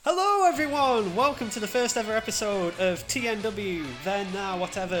everyone, welcome to the first ever episode of TNW, Then Now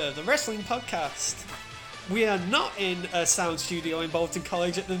Whatever, the wrestling podcast. We are not in a sound studio in Bolton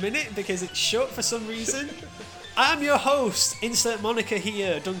College at the minute because it's shut for some reason. I'm your host, insert moniker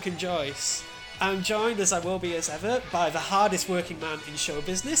here, Duncan Joyce. I'm joined, as I will be as ever, by the hardest working man in show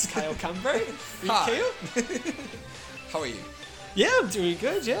business, Kyle Cambray. Hi. How are you? Yeah, I'm doing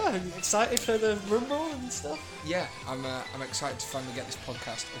good, yeah. I'm excited for the Rumble and stuff. Yeah, I'm excited to finally get this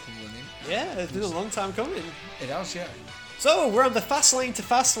podcast up and running. Yeah, it's been a long time coming. It has, yeah. So, we're on the fast lane to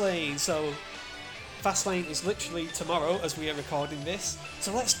fast lane. So, fast lane is literally tomorrow as we are recording this.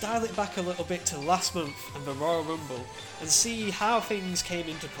 So let's dial it back a little bit to last month and the Royal Rumble and see how things came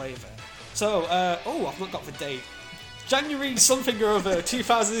into play there. So, I've not got the date. January something or other,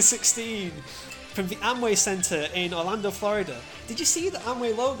 2016. From the Amway Center in Orlando, Florida. Did you see the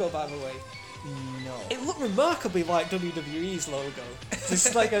Amway logo, by the way? No. It looked remarkably like WWE's logo.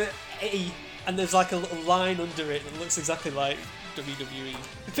 There's like an A, and there's like a little line under it that looks exactly like WWE.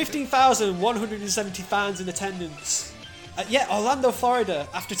 15,170 fans in attendance. Orlando, Florida.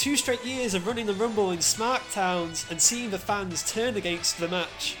 After 2 straight years of running the Rumble in smart towns and seeing the fans turn against the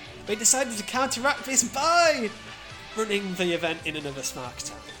match, they decided to counteract this by running the event in another smart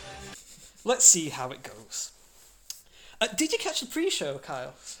town. Let's see how it goes. Did you catch the pre-show,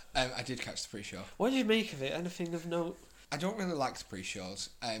 Kyle? I did catch the pre-show. What did you make of it? Anything of note? I don't really like the pre-shows.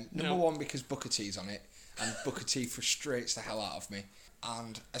 Number one, because Booker T's on it, and Booker T frustrates the hell out of me.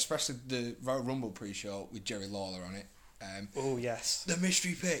 And especially the Royal Rumble pre-show with Jerry Lawler on it. Oh, yes. The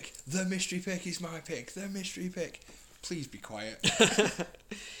mystery pick is my pick. The mystery pick. Please be quiet.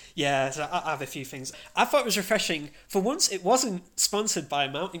 Yeah, so I have a few things. I thought it was refreshing. For once, it wasn't sponsored by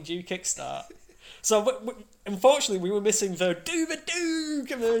Mountain Dew Kickstart. So, unfortunately, we were missing the do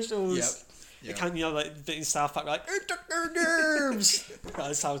commercials. Yep. It kind of, like, in South Park, like, it took their nerves.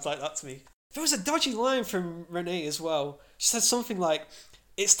 That sounds like that to me. There was a dodgy line from Renee as well. She said something like,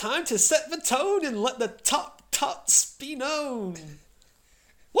 "It's time to set the tone and let the top tots be known."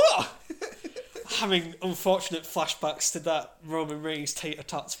 What? Having unfortunate flashbacks to that Roman Reigns Tater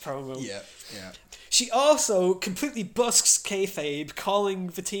Tots promo. Yeah. She also completely busks kayfabe, calling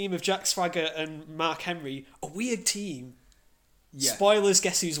the team of Jack Swagger and Mark Henry a weird team. Yeah. Spoilers,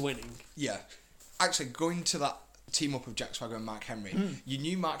 guess who's winning? Yeah. Actually, going to that team up of Jack Swagger and Mark Henry, you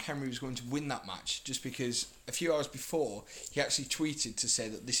knew Mark Henry was going to win that match just because a few hours before, he actually tweeted to say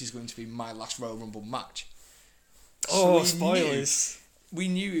that this is going to be my last Royal Rumble match. So spoilers. We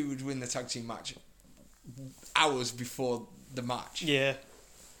knew he would win the tag team match hours before the match. Yeah.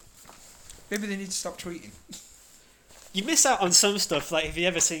 Maybe they need to stop tweeting. You miss out on some stuff, like if you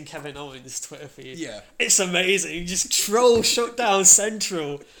ever seen Kevin Owens' Twitter feed. Yeah. It's amazing. Just troll shutdown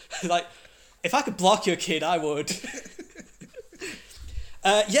central. Like, if I could block your kid, I would.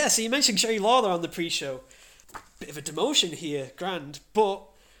 So you mentioned Jerry Lawler on the pre-show. Bit of a demotion here, grand, but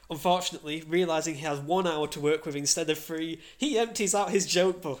unfortunately, realising he has 1 hour to work with instead of 3, he empties out his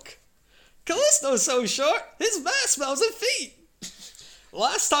joke book. Callisto's so short, his mouth smells of feet.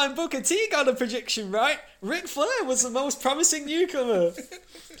 Last time Booker T got a prediction right, Ric Flair was the most promising newcomer.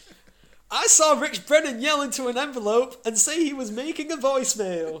 I saw Rich Brennan yell into an envelope and say he was making a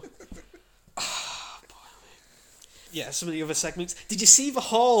voicemail. Yeah, some of the other segments. Did you see the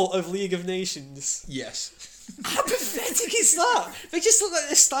Hall of League of Nations? Yes. How pathetic is that? They just look like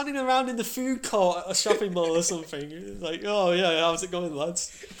they're standing around in the food court at a shopping mall or something. It's like, oh yeah, how's it going,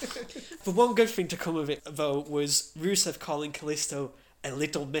 lads? But one good thing to come of it, though, was Rusev calling Kalisto a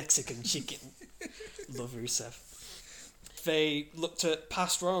little Mexican chicken. Love Rusev. They looked at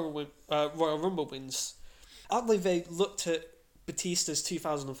past Royal Rumble wins. Oddly, they looked at Batista's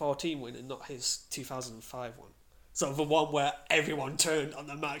 2014 win and not his 2005 one. So the one where everyone turned on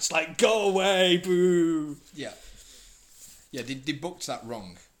the match, like, go away, boo! Yeah. Yeah, they booked that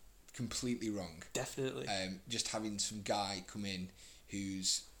wrong. Completely wrong. Definitely. Just having some guy come in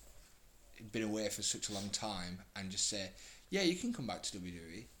who's been away for such a long time and just say, yeah, you can come back to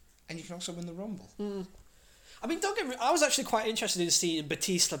WWE and you can also win the Rumble. I mean, don't get me, I was actually quite interested in seeing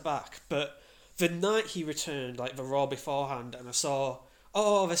Batista back, but the night he returned, like the Raw beforehand, and I saw,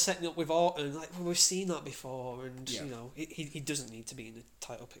 they're setting up with Orton, like, well, we've seen that before, and, Yeah. you know, he doesn't need to be in the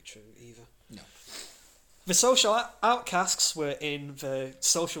title picture either. No. The social outcasts were in the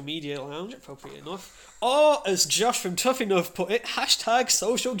social media lounge, appropriate enough, or, as Josh from Tough Enough put it, hashtag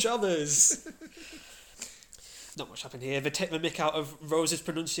social jobbers. Not much happened here. They take the mick out of Rose's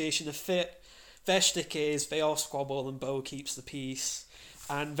pronunciation of fit. Their shtick is they all squabble and Bo keeps the peace.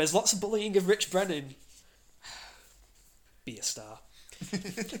 And there's lots of bullying of Rich Brennan. Be a star.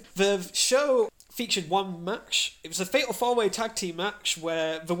 The show featured one match. It was a fatal 4-way tag team match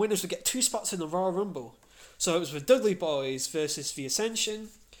where the winners would get 2 spots in the Royal Rumble. So it was the Dudley Boys versus the Ascension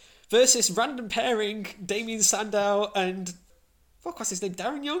versus random pairing Damien Sandow and what's his name?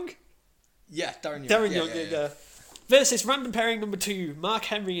 Darren Young? Yeah, Darren Young. Darren Young, yeah. Versus random pairing number 2, Mark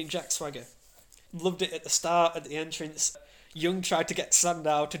Henry and Jack Swagger. Loved it at the start, at the entrance. Young tried to get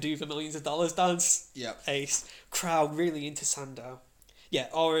Sandow to do the millions of dollars dance. Yeah. Ace. Crowd really into Sandow. Yeah,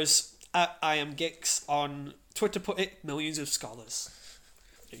 or as I am Gix on Twitter put it, millions of scholars.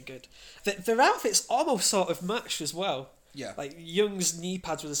 Pretty good. Their outfits almost sort of matched as well. Yeah. Like Young's knee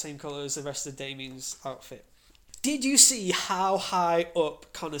pads were the same colour as the rest of Damien's outfit. Did you see how high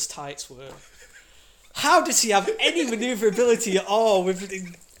up Connor's tights were? How does he have any manoeuvrability at all? With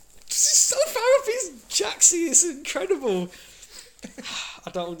so far up his jacksie, it's incredible. I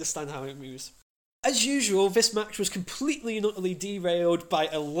don't understand how it moves. As usual, this match was completely and utterly derailed by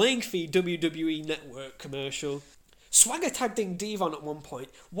a lengthy WWE Network commercial. Swagger tagged in Devon at one point.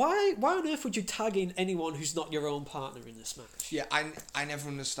 Why on earth would you tag in anyone who's not your own partner in this match? Yeah, I never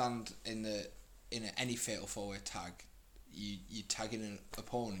understand in any fatal 4-way tag. You tag in an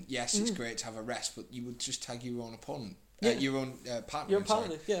opponent. Yes, it's great to have a rest, but you would just tag your own opponent, your own partner. Your own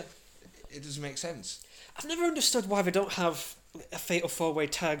partner, yeah. It doesn't make sense. I've never understood why they don't have a fatal 4-way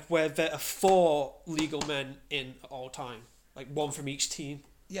tag where there are 4 legal men in at all time, like 1 from each team.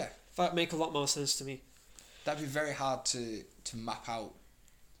 Yeah, That'd make a lot more sense to me. that'd be very hard to map out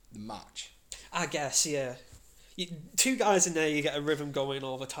the match. I guess, yeah. 2 guys in there, you get a rhythm going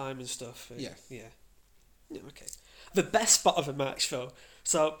all the time and stuff. Yeah. Yeah, okay. The best spot of the match, though.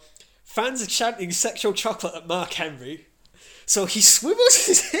 So, fans are chanting sexual chocolate at Mark Henry. So he swivels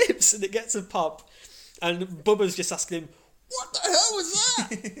his hips and it gets a pop. And Bubba's just asking him, what the hell was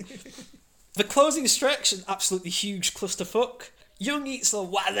that? The closing stretch, an absolutely huge clusterfuck. Young eats the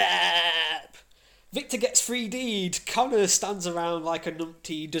what up. Victor gets 3D'd. Connor stands around like a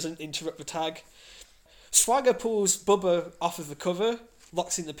numpty, doesn't interrupt the tag. Swagger pulls Bubba off of the cover,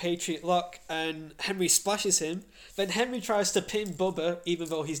 locks in the Patriot lock, and Henry splashes him. Then Henry tries to pin Bubba, even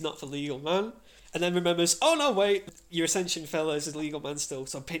though he's not the legal man, and then remembers, oh no, wait, your Ascension fella is a legal man still,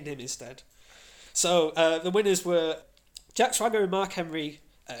 so pinned him instead. So the winners were Jack Swagger and Mark Henry,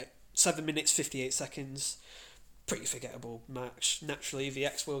 7 minutes 58 seconds. Pretty forgettable match. Naturally, the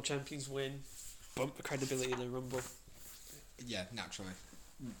ex-world champions win. Bump the credibility of the Rumble. Yeah, naturally.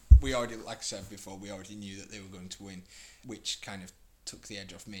 We already, like I said before, we already knew that they were going to win, which kind of took the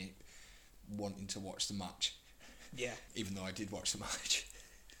edge off me wanting to watch the match. Yeah. Even though I did watch the match.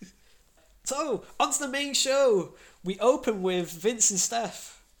 So, on to the main show. We open with Vince and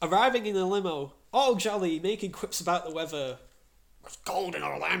Steph arriving in a limo, all jolly, making quips about the weather. It's cold in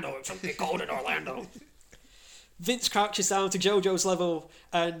Orlando. It's something cold in Orlando. Vince crouches down to JoJo's level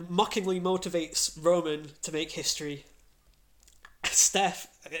and mockingly motivates Roman to make history. Steph,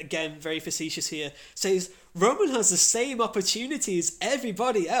 again very facetious here, says Roman has the same opportunity as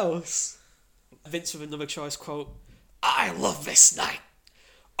everybody else. Vince with another choice quote, I love this night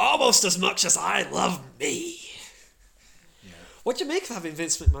almost as much as I love me. Yeah. What do you make of having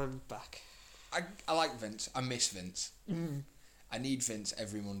Vince McMahon back? I like Vince. I miss Vince. I need Vince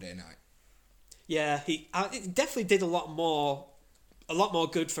every Monday night. Yeah, he definitely did a lot more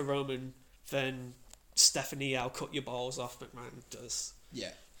good for Roman than Stephanie, I'll cut your balls off McMahon does.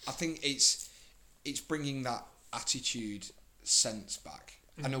 Yeah, I think it's bringing that attitude sense back.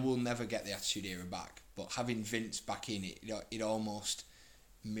 I know we'll never get the Attitude Era back, but having Vince back in it almost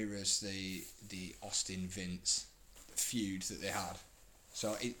mirrors the Austin Vince feud that they had.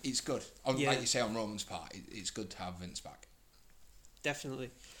 So it's good. Like you say on Roman's part, it's good to have Vince back. Definitely.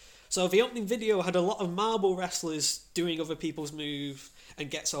 So the opening video had a lot of marble wrestlers doing other people's move and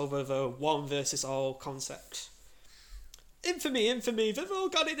gets over the one versus all concept. Infamy, they've all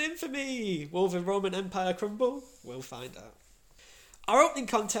got it infamy! Will the Roman Empire crumble? We'll find out. Our opening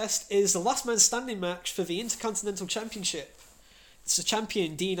contest is the last man standing match for the Intercontinental Championship. It's the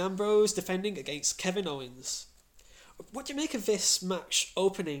champion Dean Ambrose defending against Kevin Owens. What do you make of this match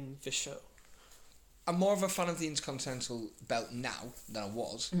opening the show? I'm more of a fan of the Intercontinental belt now than I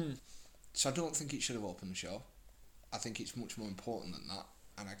was. So I don't think it should have opened the show. I think it's much more important than that.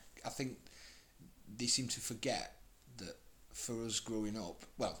 And I think they seem to forget that for us growing up,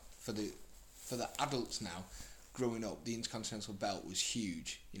 well, for the adults now, growing up, the Intercontinental belt was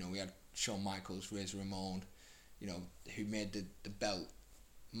huge. You know, we had Shawn Michaels, Razor Ramon, you know, who made the belt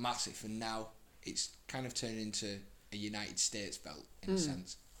massive. And now it's kind of turned into a United States belt in a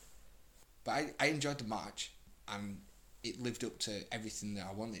sense. But I enjoyed the match, and it lived up to everything that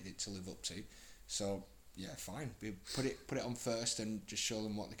I wanted it to live up to. So yeah, fine. We put it on first and just show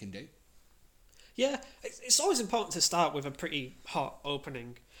them what they can do. Yeah, it's always important to start with a pretty hot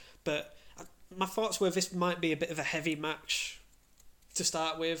opening, but my thoughts were this might be a bit of a heavy match to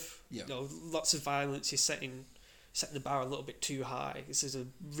start with. Yeah. You know, lots of violence. You're setting the bar a little bit too high. This is a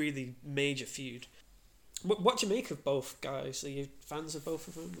really major feud. What do you make of both guys? Are you fans of both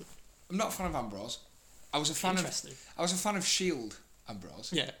of them? I'm not a fan of Ambrose. I was a fan of Shield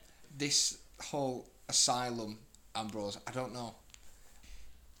Ambrose. Yeah. This whole Asylum Ambrose, I don't know.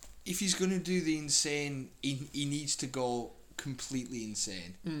 If he's going to do the insane, he needs to go completely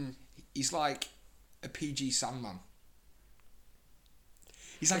insane. He's like a PG Sandman.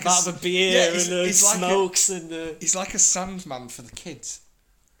 He's like a beer and the smokes He's like a Sandman for the kids.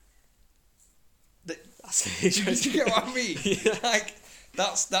 That's Do you get what I mean? Yeah. Like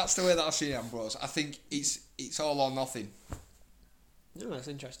that's the way that I see Ambrose. I think it's all or nothing. No, that's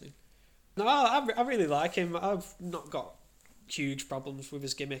interesting. No, I really like him. I've not got huge problems with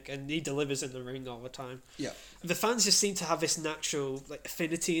his gimmick, and he delivers in the ring all the time. Yeah. The fans just seem to have this natural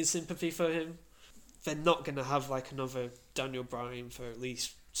affinity and sympathy for him. They're not going to have another Daniel Bryan for at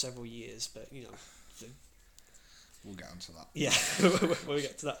least several years, but We'll get onto that. Yeah, we'll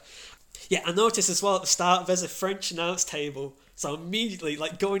get to that. Yeah, I noticed as well at the start there's a French announce table, so immediately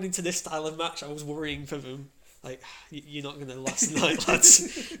going into this style of match I was worrying for them. You're not going to last the night,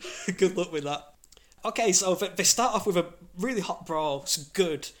 lads. Good luck with that. Okay, so they start off with a really hot brawl. It's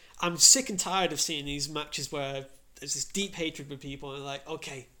good. I'm sick and tired of seeing these matches where there's this deep hatred with people and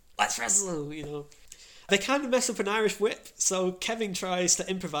okay, let's wrestle, They kind of mess up an Irish whip, so Kevin tries to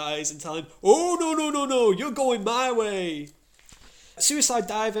improvise and tell him, oh, no, you're going my way. Suicide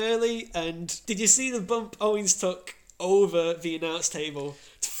dive early, and did you see the bump Owens took over the announce table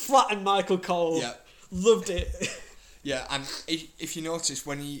to flatten Michael Cole? Yeah. Loved it. Yeah, and if you notice,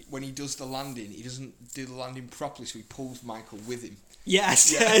 when he does the landing, he doesn't do the landing properly, so he pulls Michael with him.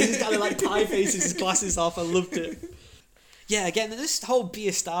 Yes, yeah. He's kind of pie faces his glasses off. I loved it. Yeah, again, this whole Be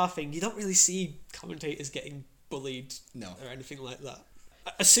a Star thing, you don't really see commentators getting bullied or anything like that.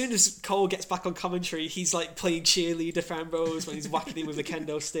 As soon as Cole gets back on commentary, he's playing cheerleader for Ambrose when he's whacking him with a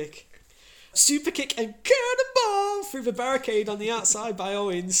kendo stick. Super kick and cannonball through the barricade on the outside by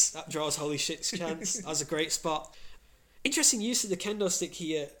Owens. That draws holy shit's chance. That was a great spot. Interesting use of the kendo stick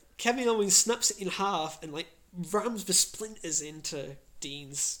here. Kevin Owens snaps it in half and rams the splinters into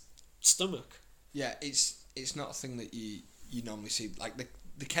Dean's stomach. Yeah, it's not a thing that you normally see.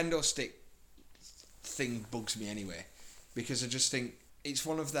 The kendo stick thing bugs me anyway, because I just think it's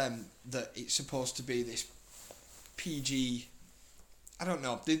one of them that it's supposed to be this PG. I don't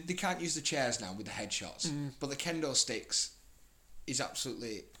know. They can't use the chairs now with the headshots, but the kendo sticks is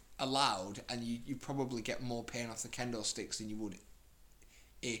absolutely allowed, and you probably get more pain off the kendo sticks than you would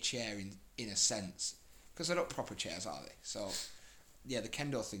a chair in a sense, because they're not proper chairs, are they? So yeah, the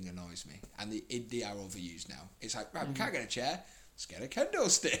kendo thing annoys me, and they are overused now. It's right, we can't get a chair, let's get a kendo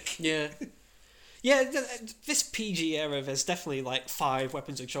stick. Yeah. Yeah, this PG era, there's definitely 5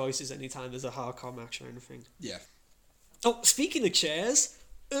 weapons of choices anytime there's a hardcore match or anything. Yeah. Oh, speaking of chairs,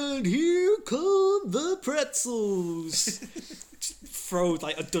 and here come the pretzels. Throw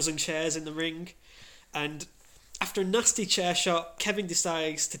a dozen chairs in the ring, and after a nasty chair shot, Kevin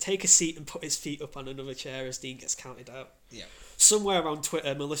decides to take a seat and put his feet up on another chair as Dean gets counted out. Yeah. Somewhere on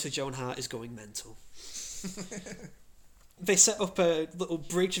Twitter, Melissa Joan Hart is going mental. They set up a little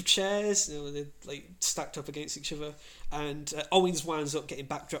bridge of chairs, they're stacked up against each other, and Owens winds up getting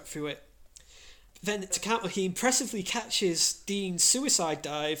backdropped through it. Then to counter, he impressively catches Dean's suicide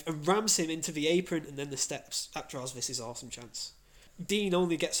dive and rams him into the apron and then the steps. That draws Viss's awesome chance. Dean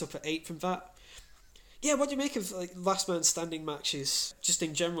only gets up at 8 from that. Yeah, what do you make of last man standing matches, just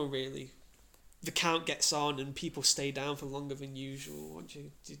in general, really? The count gets on and people stay down for longer than usual.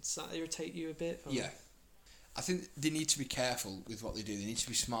 Does that irritate you a bit? Or? Yeah. I think they need to be careful with what they do. They need to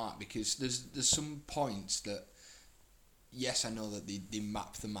be smart, because there's some points that, yes, I know that they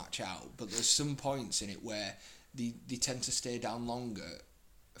map the match out, but there's some points in it where they tend to stay down longer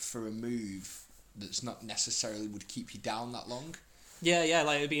for a move that's not necessarily would keep you down that long. Yeah,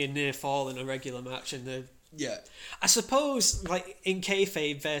 it'd be a near fall in a regular match, and yeah. I suppose, in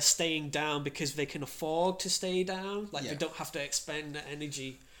kayfabe, they're staying down because they can afford to stay down. They don't have to expend the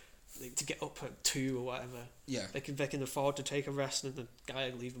energy to get up at 2 or whatever. Yeah. They can afford to take a rest, and the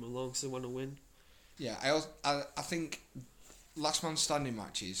guy will leave them alone because they want to win. Yeah, I think last man standing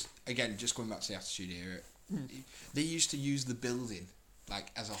matches, again, just going back to the Attitude Era, they used to use the building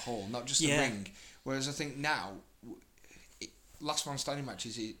as a whole, not just the ring. Whereas I think now, last man standing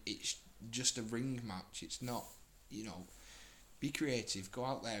matches, it's just a ring match. It's not, Be creative. Go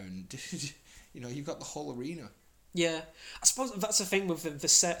out there and you've got the whole arena. Yeah, I suppose that's the thing with the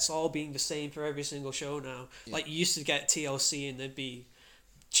sets all being the same for every single show now. Yeah. Like, you used to get TLC and there'd be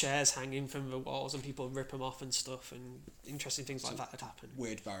chairs hanging from the walls and people rip them off and stuff, and interesting things like that would happen.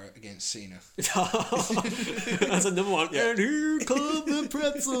 Wade Barrett against Cena. That's another one. Yeah. And here come the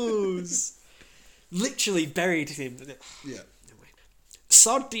pretzels. Literally buried him. Yeah.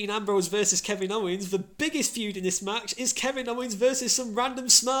 Sod Dean Ambrose versus Kevin Owens. The biggest feud in this match is Kevin Owens versus some random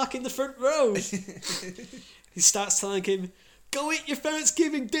smark in the front row. He starts telling him, "Go eat your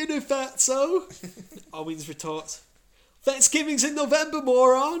Thanksgiving dinner, fatso." Owens retorts, "Thanksgiving's in November,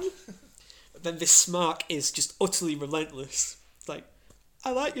 moron." But then this smark is just utterly relentless. It's like,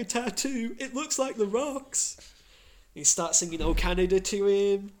 "I like your tattoo. It looks like The Rock's." He starts singing "Oh Canada" to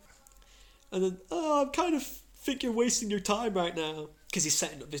him. And then, "Oh, I'm kind of think you're wasting your time right now." Because he's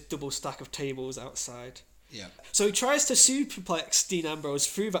setting up this double stack of tables outside. Yeah. So he tries to superplex Dean Ambrose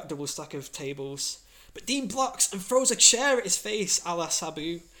through that double stack of tables. But Dean blocks and throws a chair at his face, a la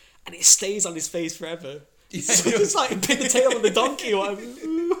Sabu. And it stays on his face forever. So it's like pin the tail on the donkey or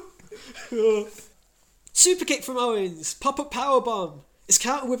whatever. Super kick from Owens. Pop-up powerbomb. It's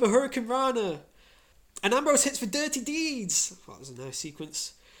countered with a Hurricane Rana. And Ambrose hits for Dirty Deeds. That was a nice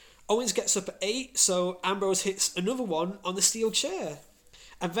sequence. Owens gets up at 8, so Ambrose hits another one on the steel chair.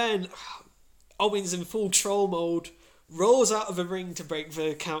 And then Owens, in full troll mode, rolls out of the ring to break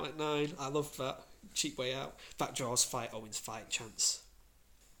the count at 9. I love that. Cheap way out. That draws Owens' fight chance.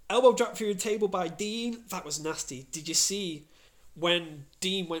 Elbow drop through the table by Dean. That was nasty. Did you see when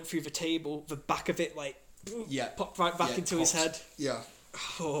Dean went through the table, the back of it popped right back into his head? Yeah.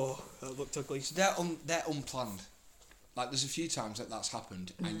 Oh, that looked ugly. So they're unplanned. Like, there's a few times that's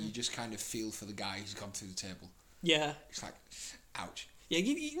happened, and you just kind of feel for the guy who's gone through the table. Yeah. It's like, ouch. Yeah,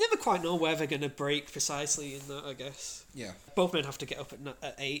 you never quite know where they're going to break precisely in that, I guess. Yeah. Both men have to get up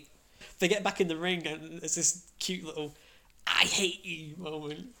at 8. They get back in the ring, and there's this cute little "I hate you"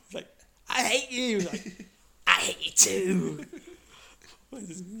 moment. It's like, "I hate you." Like, "I hate you too." What is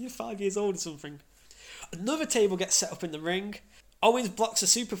this? You're 5 years old or something. Another table gets set up in the ring. Owens blocks a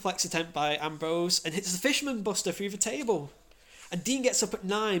superplex attempt by Ambrose and hits the Fisherman Buster through the table. And Dean gets up at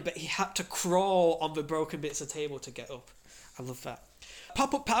 9, but he had to crawl on the broken bits of table to get up. I love that.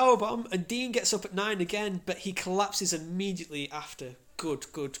 Pop-up powerbomb, and Dean gets up at 9 again, but he collapses immediately after. Good.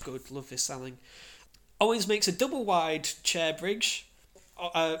 Love this selling. Owens makes a double wide chair bridge.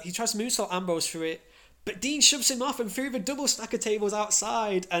 He tries to moonsault Ambrose through it, but Dean shoves him off and through the double stack of tables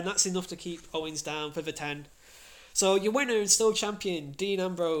outside, and that's enough to keep Owens down for the 10. So your winner and still champion, Dean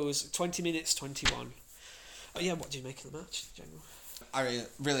Ambrose, 20 minutes 21. Oh yeah, what do you make of the match in general? I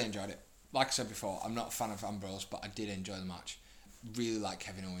really enjoyed it. Like I said before, I'm not a fan of Ambrose, but I did enjoy the match. Really like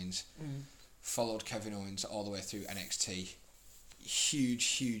Kevin Owens. Followed Kevin Owens all the way through NXT.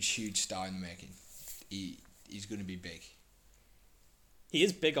 Huge star in the making. He's going to be big. He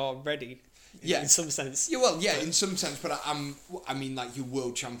is big already. Yeah, in some sense. Yeah, well, yeah, in some sense, but I mean, like, your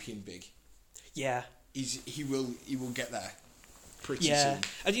world champion big. Yeah. He will get there pretty yeah. soon.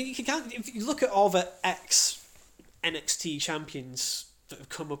 And you can if you look at all the ex NXT champions that have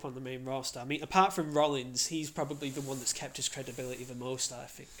come up on the main roster. I mean, apart from Rollins, he's probably the one that's kept his credibility the most, I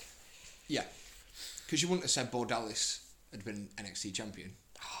think. Yeah, because you wouldn't have said Bo Dallas had been NXT champion.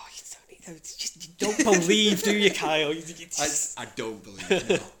 Oh, you don't believe, do you, Kyle? I don't believe.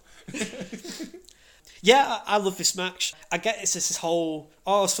 No. Yeah, I love this match. I get it's this whole,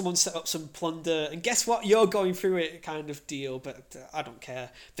 someone set up some plunder, and guess what? You're going through it kind of deal, but I don't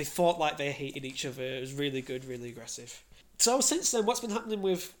care. They fought like they hated each other. It was really good, really aggressive. So since then, what's been happening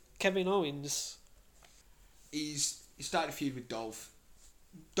with Kevin Owens? He started a feud with Dolph.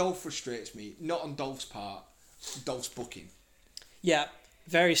 Dolph frustrates me. Not on Dolph's part. Dolph's booking. Yeah,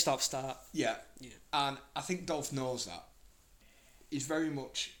 very stop-start. Yeah, and I think Dolph knows that. He's very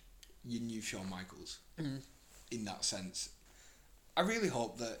much your new Shawn Michaels in that sense. I really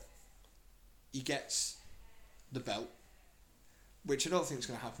hope that he gets the belt, which I don't think is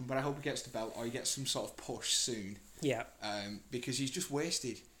going to happen, but I hope he gets the belt or he gets some sort of push soon. Yeah. Because he's just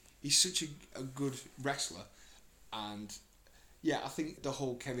wasted. He's such a good wrestler. And yeah, I think the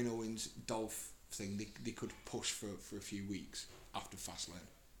whole Kevin Owens Dolph thing, they could push for a few weeks after Fastlane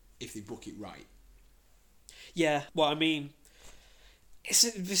if they book it right. Yeah, well, I mean, it's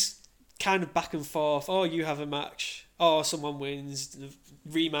this kind of back and forth. Oh, you have a match. Oh, someone wins.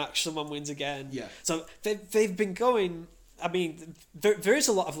 Rematch, someone wins again. Yeah. So they've been going. I mean, there is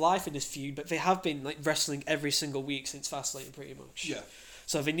a lot of life in this feud, but they have been like wrestling every single week since Fastlane, pretty much. Yeah.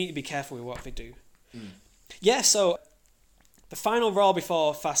 So they need to be careful with what they do. Yeah. So the final Raw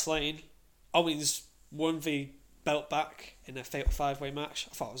before Fastlane, Owens won the belt back in a fatal 5-way match.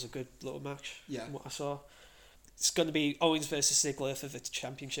 I thought it was a good little match. Yeah. From what I saw. It's going to be Owens versus Ziggler for the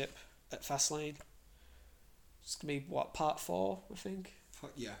championship at Fastlane. It's going to be, part 4, I think?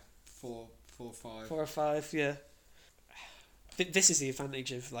 Yeah, 4, 5. 4 or 5, yeah. This is the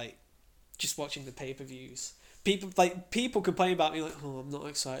advantage of, like, just watching the pay-per-views. People complain about me, like, oh, I'm not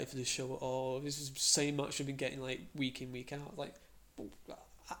excited for this show at all. This is the same match I've been getting, like, week in, week out. Like,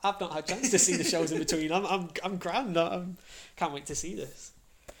 I've not had a chance to see the shows in between. I'm grand. I can't wait to see this.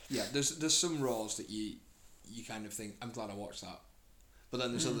 Yeah, there's some Raws that you kind of think, I'm glad I watched that. But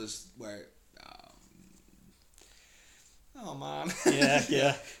then there's others where, oh man.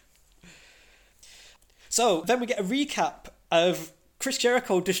 Yeah. So then we get a recap of Chris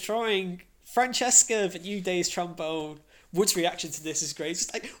Jericho destroying Francesca, the New Day's trombone. Wood's reaction to this is great. It's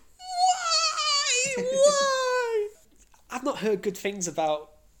just like, why? I've not heard good things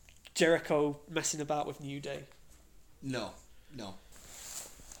about Jericho messing about with New Day. No.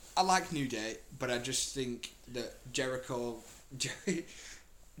 I like New Day, but I just think that Jericho's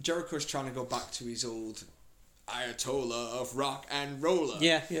trying to go back to his old Ayatollah of rock and roller.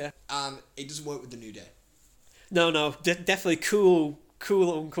 Yeah. And it doesn't work with the New Day. No, definitely cool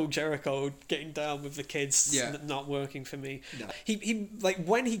Uncle Jericho getting down with the kids. Yeah. Not working for me. No. He like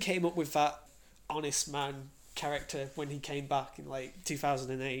when he came up with that honest man character when he came back in like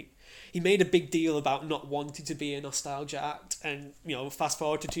 2008. He made a big deal about not wanting to be a nostalgia act, and fast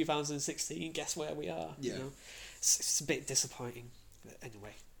forward to 2016. Guess where we are? Yeah. It's a bit disappointing. But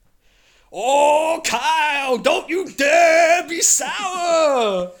anyway. Oh, Kyle! Don't you dare be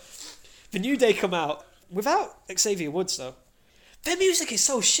sour! The New Day come out without Xavier Woods though. Their music is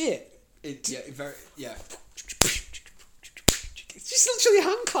so shit. It's just literally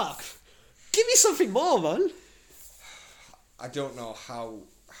hand clap. Give me something more, man. I don't know how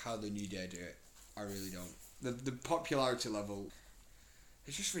the New Day do it. I really don't. The popularity level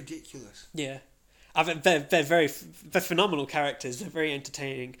is just ridiculous. Yeah. They're phenomenal characters. They're very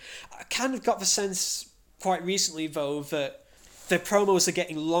entertaining. I kind of got the sense quite recently though that their promos are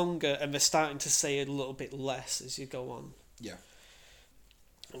getting longer and they're starting to say a little bit less as you go on. Yeah.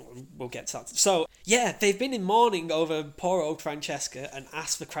 We'll get to that. So, yeah, they've been in mourning over poor old Francesca and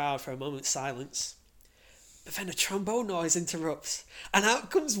asked the crowd for a moment's silence. But then a trombone noise interrupts, and out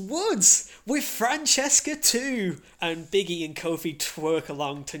comes Woods with Francesca too, and Big E and Kofi twerk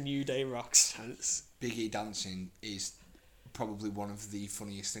along to New Day Rocks chants. Big E dancing is probably one of the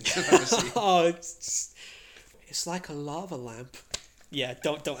funniest things I've ever seen. Oh, it's like a lava lamp. Yeah,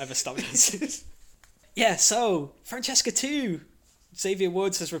 don't ever stop dancing. Yeah, so Francesca too. Xavier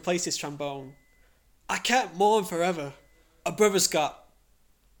Woods has replaced his trombone. I can't mourn forever. A brother's got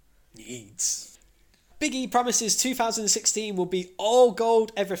needs. Big E promises 2016 will be all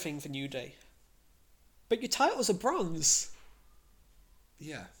gold everything for New Day. But your titles are bronze.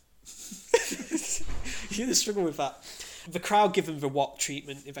 Yeah. You're gonna struggle with that. The crowd give them the WAP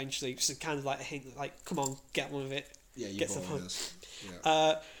treatment eventually, just kind of like a hint, like, come on, get one of it. Yeah, you get bought some us.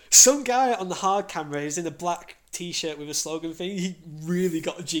 Yeah. Some guy on the hard camera who's in a black t-shirt with a slogan thing, he really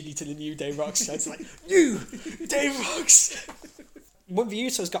got jiggy to the New Day Rocks. It's like, New Day Rocks! When the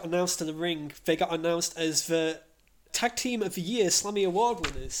Usos got announced to the ring, they got announced as the Tag Team of the Year Slammy Award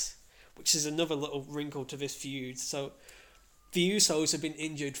winners, which is another little wrinkle to this feud. So the Usos have been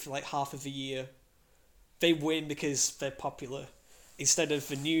injured for like half of the year. They win because they're popular, instead of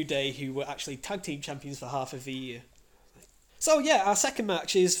the New Day, who were actually Tag Team Champions for half of the year. So yeah, our second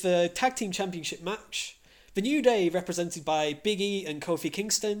match is the Tag Team Championship match. The New Day, represented by Big E and Kofi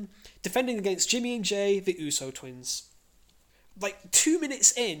Kingston, defending against Jimmy and Jay, the Uso twins. Like 2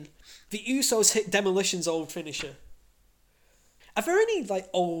 minutes in, the Usos hit Demolition's old finisher. Are there any like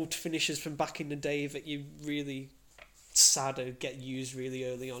old finishers from back in the day that you really sad or get used really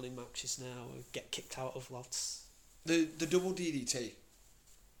early on in matches now or get kicked out of lots? The double DDT.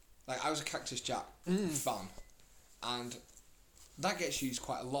 Like, I was a Cactus Jack fan, and that gets used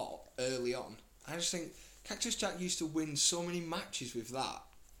quite a lot early on. I just think Cactus Jack used to win so many matches with that,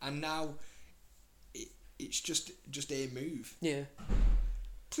 and now it's just a move. Yeah.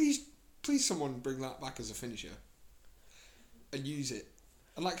 Please someone bring that back as a finisher and use it.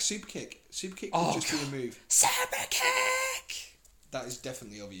 And like Super Kick could just be a move. Super Kick! That is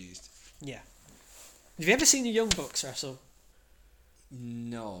definitely overused. Yeah. Have you ever seen the Young Bucks wrestle?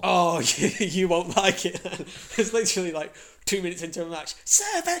 No. Oh, you won't like it. It's literally like 2 minutes into a match.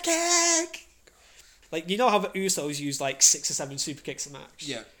 Super Kick! Like, you know how the Usos use like 6 or 7 super kicks a match?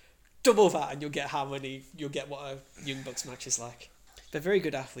 Yeah. Double that and you'll get what a Young Bucks match is like. They're very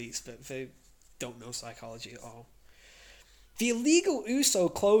good athletes, but they don't know psychology at all. The illegal Uso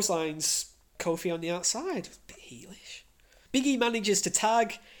clotheslines Kofi on the outside. A bit heelish. Big E manages to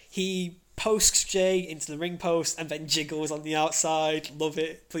tag. He posts Jay into the ring post and then jiggles on the outside. Love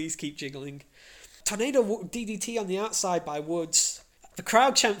it. Please keep jiggling. Tornado DDT on the outside by Woods. The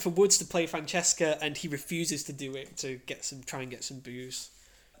crowd chant for Woods to play Francesca, and he refuses to do it to try and get some boos.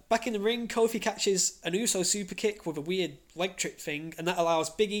 Back in the ring, Kofi catches an Uso super kick with a weird leg trip thing, and that allows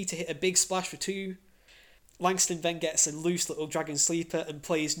Big E to hit a big splash for 2. Langston then gets a loose little dragon sleeper and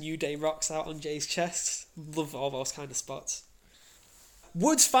plays New Day rocks out on Jay's chest. Love all those kind of spots.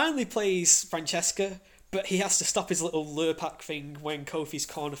 Woods finally plays Francesca, but he has to stop his little lure pack thing when Kofi's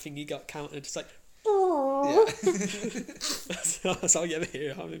corner thingy got countered. It's like, Yeah. that's all you ever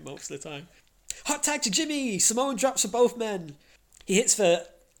hear of him most of the time. Hot tag to Jimmy. Samoan drops for both men. He hits for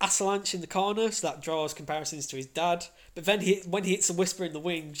Avalanche in the corner, so that draws comparisons to his dad. But then when he hits a whisper in the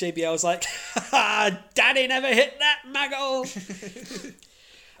wing, JBL's like, ha, Daddy never hit that, Maggle.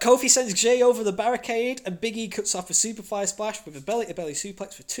 Kofi sends Jay over the barricade, and Big E cuts off a Superfly splash with a belly-to-belly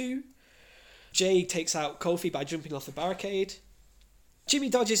suplex for 2. Jay takes out Kofi by jumping off the barricade. Jimmy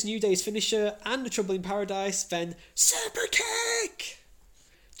dodges New Day's finisher and the Trouble in Paradise, then super kick!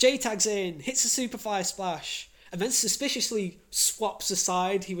 Jay tags in, hits a Superfly splash, and then suspiciously swaps the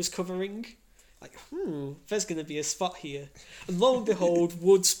side he was covering. Like, there's going to be a spot here. And lo and behold,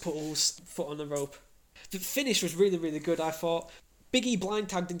 Woods pulls foot on the rope. The finish was really, really good, I thought. Big E blind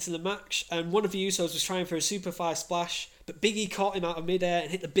tagged into the match, and one of the Usos was trying for a Superfly splash, but Big E caught him out of midair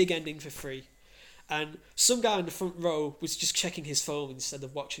and hit the big ending for 3. And some guy in the front row was just checking his phone instead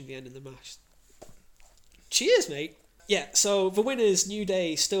of watching the end of the match. Cheers, mate. Yeah, so the winners, New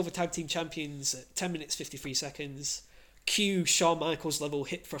Day, still the tag team champions at 10 minutes 53 seconds. Cue Shawn Michaels level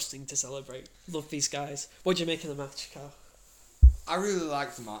hip thrusting to celebrate. Love these guys. What do you make of the match, Carl? I really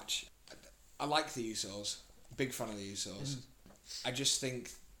like the match. I like the Usos. Big fan of the Usos. I just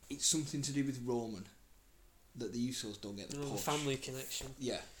think it's something to do with Roman that the Usos don't get the push. The family connection.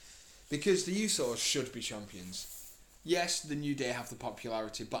 Yeah. Because the Usos should be champions. Yes, the New Day have the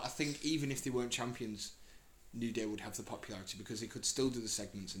popularity, but I think even if they weren't champions, New Day would have the popularity because they could still do the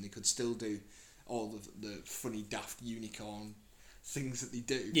segments and they could still do all the funny, daft unicorn things that they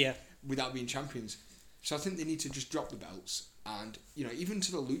do without being champions. So I think they need to just drop the belts and, even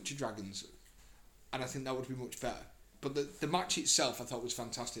to the Lucha Dragons, and I think that would be much better. But the match itself I thought was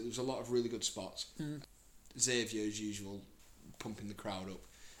fantastic. There was a lot of really good spots. Xavier, as usual, pumping the crowd up.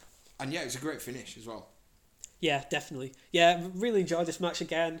 And yeah, it was a great finish as well. Yeah, definitely. Yeah, really enjoyed this match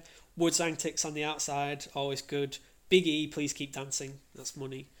again. Woods antics on the outside, always good. Big E, please keep dancing. That's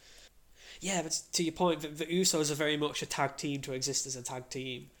money. Yeah, but to your point, the Usos are very much a tag team to exist as a tag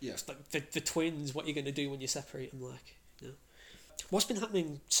team. Yeah. It's like the twins, what are you going to do when you separate them, What's been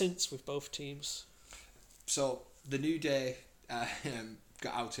happening since with both teams? So, the New Day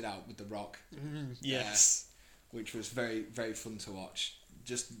got outed out with The Rock. Yes. Which was very, very fun to watch.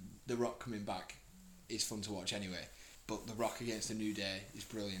 Just The Rock coming back is fun to watch anyway. But The Rock against the New Day is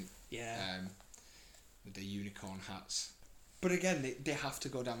brilliant. Yeah. With the unicorn hats. But again, they have to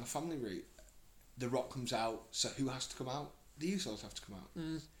go down the family route. The Rock comes out, so who has to come out? The Usos have to come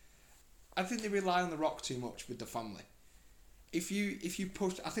out. I think they rely on The Rock too much with the family. If you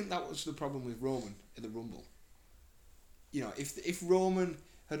push, I think that was the problem with Roman in the Rumble. If Roman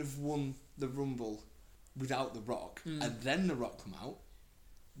had have won the Rumble without The Rock and then The Rock come out,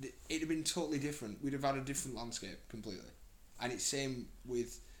 it'd have been totally different. We'd have had a different landscape completely. And it's same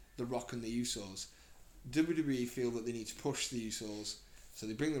with The Rock and the Usos. WWE feel that they need to push the Usos, so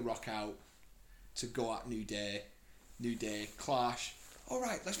they bring The Rock out to go at New Day. New Day clash. All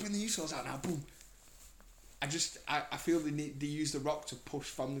right, let's bring the Usos out now. Boom. I feel they use The Rock to push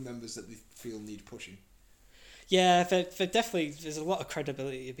family members that they feel need pushing. Yeah, there's a lot of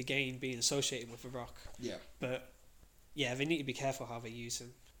credibility to be gained being associated with The Rock. Yeah. But yeah, they need to be careful how they use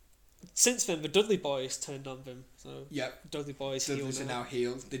him. Since then, the Dudley Boys turned on them. So Dudley Boys. Dudleys are now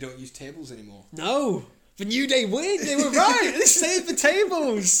healed. They don't use tables anymore. No, the New Day win. They were right. They saved the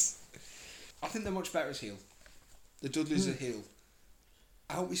tables. I think they're much better as heel. The Dudleys are heel.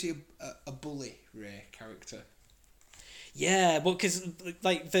 I hope we see a Bully Ray character. Yeah, well, because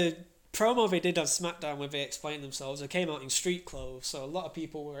the promo they did on SmackDown where they explained themselves, they came out in street clothes, so a lot of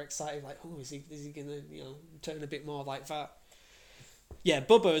people were excited, like, oh, is he gonna turn a bit more like that? Yeah,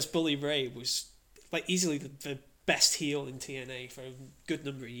 Bubba as Bully Ray was easily the best heel in TNA for a good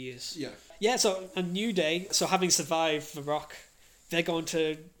number of years. Yeah. Yeah, so a New Day, so having survived The Rock, they're going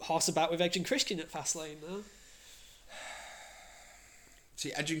to horse about with Edge and Christian at Fastlane now.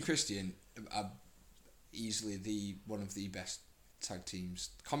 See, Edge and Christian are easily one of the best tag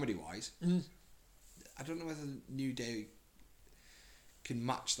teams, comedy-wise. I don't know whether New Day can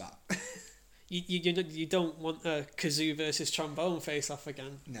match that. You don't want a kazoo versus trombone face off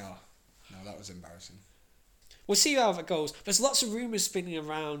again. No, that was embarrassing. We'll see how that goes. There's lots of rumours spinning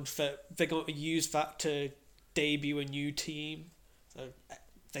around that they're going to use that to debut a new team. So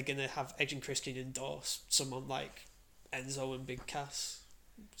they're going to have Edge and Christian endorse someone like Enzo and Big Cass,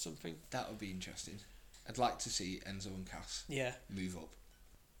 something. That would be interesting. I'd like to see Enzo and Cass move up.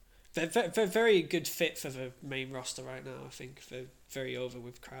 They're very good fit for the main roster right now, I think. They're very over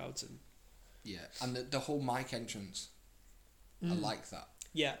with crowds. Yeah, and the whole mic entrance, I like that.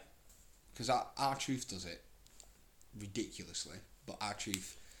 Yeah. Because R-Truth does it ridiculously, but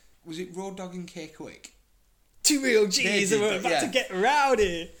R-Truth... Was it Road Dogg and K-Quick? Two real G's that were about to get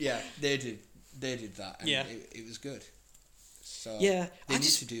rowdy. Yeah, they did that, and it was good. So they need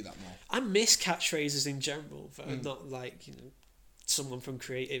to do that more. I miss catchphrases in general, that are not like, someone from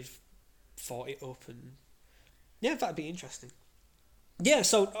creative thought it up, and that'd be interesting. Yeah,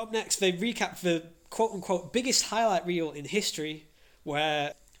 so up next they recap the quote-unquote biggest highlight reel in history,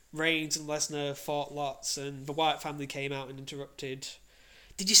 where Reigns and Lesnar fought lots and the Wyatt family came out and interrupted.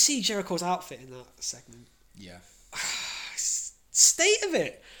 Did you see Jericho's outfit in that segment? Yeah. State of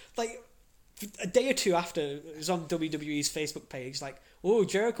it! Like, a day or two after, it was on WWE's Facebook page, like, oh,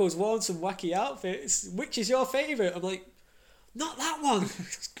 Jericho's worn some wacky outfits. Which is your favourite? I'm like, not that one.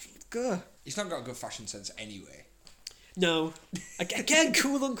 Good. He's not got a good fashion sense anyway. No. Again,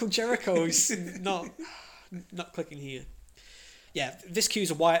 cool Uncle Jericho's not clicking here. Yeah, this cues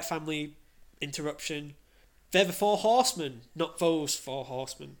a Wyatt family interruption. They're the Four Horsemen, not those Four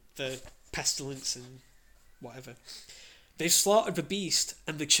Horsemen. The Pestilence and whatever. They've slaughtered the Beast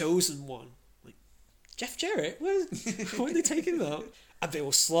and the Chosen One. Like, Jeff Jarrett? Where are they taking that? And they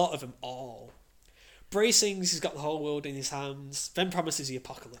will slaughter them all. Bray sings he's got the whole world in his hands, then promises the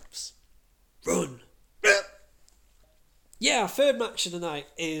apocalypse. Run! Yeah, our third match of the night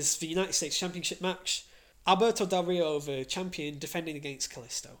is the United States Championship match. Alberto Del Rio, the champion, defending against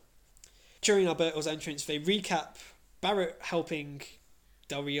Kalisto. During Alberto's entrance, they recap Barrett helping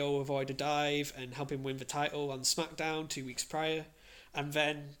Del Rio avoid a dive and help him win the title on SmackDown 2 weeks prior. And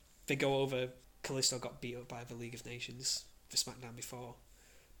then they go over Kalisto got beat up by the League of Nations for SmackDown before.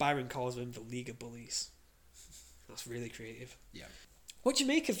 Byron calls them the League of Bullies. That's really creative. Yeah. What do you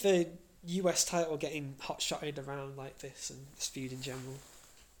make of the US title getting hot-shotted around like this and this feud in general?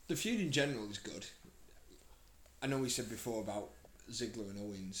 The feud in general is good. I know we said before about Ziggler and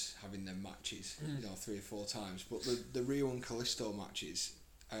Owens having their matches, 3 or 4 times, but the Rio and Kalisto matches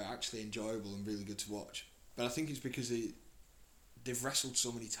are actually enjoyable and really good to watch. But I think it's because they've wrestled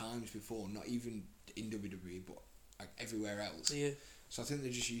so many times before, not even in WWE, but like everywhere else. Yeah. So I think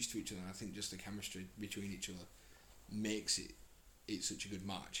they're just used to each other, and I think just the chemistry between each other makes it such a good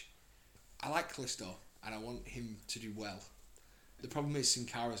match. I like Kalisto, and I want him to do well. The problem is Sin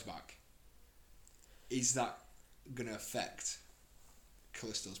Cara's back. Is that going to affect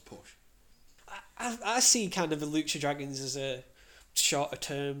Kalisto's push? I see kind of the Lucha Dragons as a shorter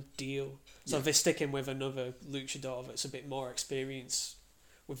term deal. So if they're sticking with another luchador that's a bit more experienced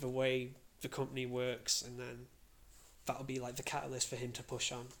with the way the company works, and then that'll be like the catalyst for him to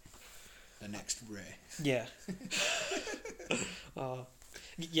push on. The next Ray. Yeah.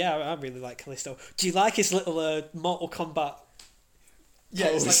 Yeah, I really like Kalisto. Do you like his little Mortal Kombat? Yeah,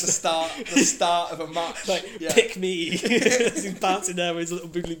 pose? It's like the start of a match. Pick me. He's bouncing there with his little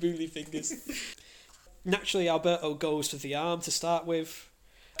boogly fingers. Naturally, Alberto goes for the arm to start with.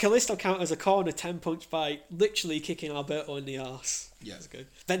 Kalisto counters a corner 10-punch by literally kicking Alberto in the arse. Yeah. That's good.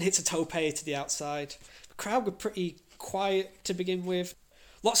 Then hits a tope to the outside. The crowd were pretty quiet to begin with.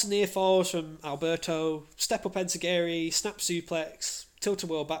 Lots of near falls from Alberto. Step up enziguri, snap suplex,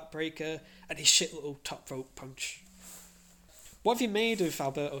 tilt-a-whirl backbreaker, and his shit little top rope punch. What have you made of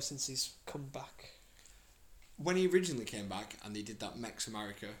Alberto since he's come back? When he originally came back and they did that Mex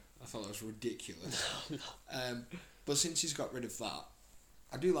America, I thought that was ridiculous. But since he's got rid of that,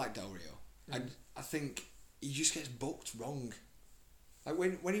 I do like Del Rio. I think he just gets booked wrong. Like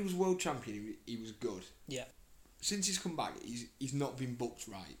when he was world champion, he was good. Yeah. Since he's come back, he's not been booked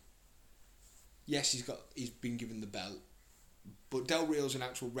right. Yes, he's been given the belt, but Del Rio's an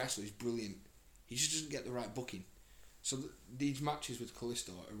actual wrestler. He's brilliant. He just doesn't get the right booking. So these matches with Kalisto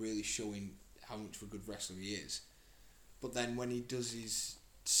are really showing how much of a good wrestler he is. But then when he does his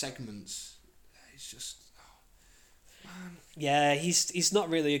segments, it's just, man. Yeah, he's not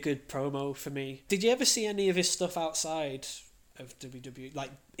really a good promo for me. Did you ever see any of his stuff outside of WWE,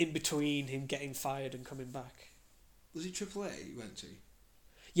 like in between him getting fired and coming back? Was it AAA he went to?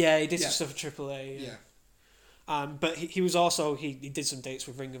 Yeah, he did some stuff at AAA. Yeah. But he was also, he did some dates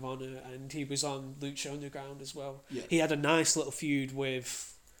with Ring of Honor, and he was on Lucha Underground as well. Yeah. He had a nice little feud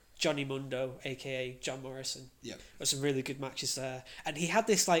with Johnny Mundo, aka John Morrison. Yeah. There's some really good matches there. And he had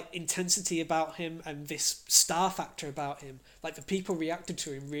this like intensity about him and this star factor about him. Like the people reacted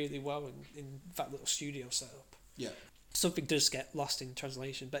to him really well in that little studio setup. Yeah. Something does get lost in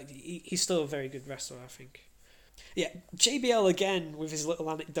translation, but he's still a very good wrestler, I think. Yeah, JBL again with his little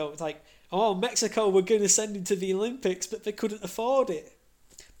anecdote, like, oh, Mexico were going to send him to the Olympics, but they couldn't afford it.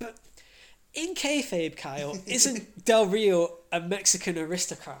 But in kayfabe, Kyle, isn't Del Rio a Mexican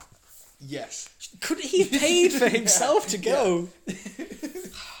aristocrat? Yes. Couldn't he have paid for himself to go?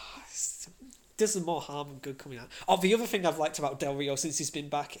 Does some more harm than good coming out. Oh, the other thing I've liked about Del Rio since he's been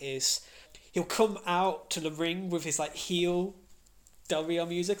back is he'll come out to the ring with his like heel Del Rio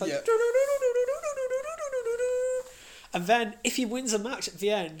music, like, and then if he wins a match at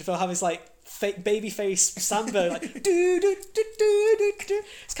the end, they'll have his like fake babyface samba, like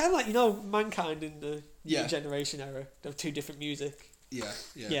It's kind of like, you know, Mankind in the New Generation era. They have two different music. Yeah.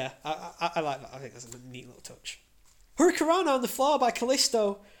 I like that. I think that's a neat little touch. Hurricanrana on the floor by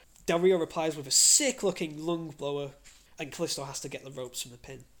Kalisto. Del Rio replies with a sick-looking lung blower, and Kalisto has to get the ropes from the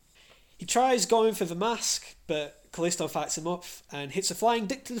pin. He tries going for the mask, but Kalisto fights him up and hits a flying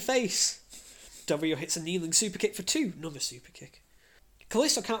dick to the face. Del Rio hits a kneeling super kick for 2, another super kick.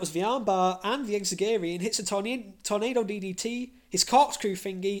 Kalisto counters the armbar and the Enziguri and hits a tornado DDT, his corkscrew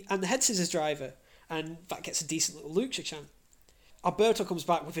thingy, and the head scissors driver, and that gets a decent little lucha chant. Alberto comes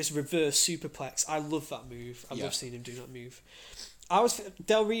back with his reverse superplex. I love that move. I love seeing him do that move.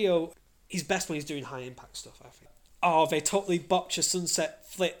 Del Rio, he's best when he's doing high impact stuff, I think. Oh, they totally botch a sunset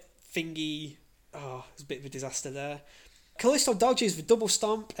flip thingy. Oh, it's a bit of a disaster there. Kalisto dodges the double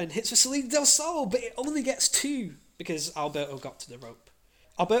stomp and hits the Salida del Sol, but it only gets 2 because Alberto got to the rope.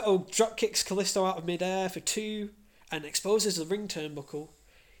 Alberto drop kicks Kalisto out of midair for 2 and exposes the ring turnbuckle.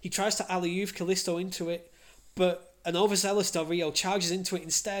 He tries to alley-oop Kalisto into it, but an overzealous Del Rio charges into it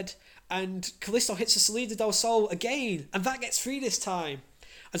instead, and Kalisto hits the Salida del Sol again, and that gets 3 this time.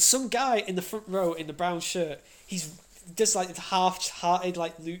 And some guy in the front row in the brown shirt, he's just like a half-hearted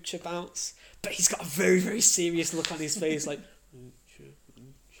like lucha bounce, but he's got a very, very serious look on his face, like,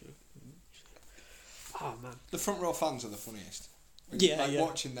 oh man. The front row fans are the funniest.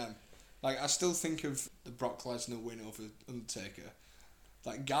 Watching them. Like, I still think of the Brock Lesnar win over Undertaker.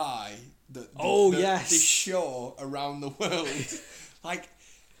 That guy that they show around the world. Like,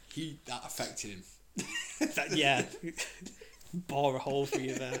 that affected him. Bore a hole for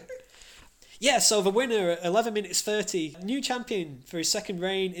you there. Yeah, so the winner at 11 minutes 30, new champion for his second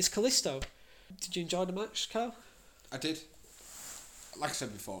reign, is Kalisto. Did you enjoy the match, Carl? I did. Like I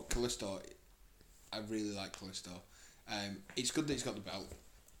said before, Kalisto, I really like Kalisto. It's good that he's got the belt.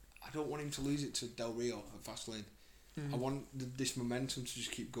 I don't want him to lose it to Del Rio at Fastlane. I want this momentum to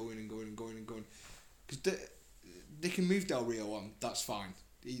just keep going and going and going and going. Because they can move Del Rio on, that's fine.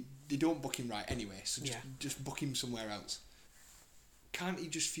 They don't book him right anyway, so just book him somewhere else. Can't he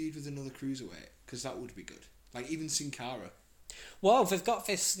just feud with another cruiserweight? Because that would be good. Like, even Sin Cara. Well, they've got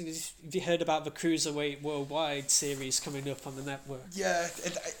this. Have you heard about the Cruiserweight Worldwide series coming up on the network? Yeah,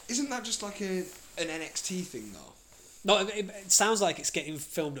 isn't that just like an NXT thing though? No, it sounds like it's getting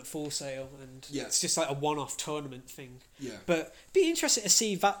filmed at Full Sail, and it's just like a one-off tournament thing. Yeah. But be interested to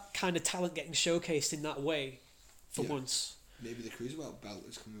see that kind of talent getting showcased in that way for once. Maybe the Cruiserweight belt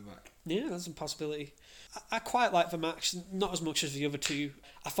is coming back. Yeah, that's a possibility. I quite like the match, not as much as the other two.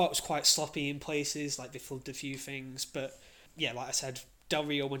 I thought it was quite sloppy in places, like they flubbed a few things, but yeah, like I said, Del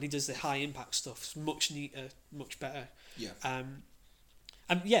Rio, when he does the high impact stuff, is much neater, much better. Yeah.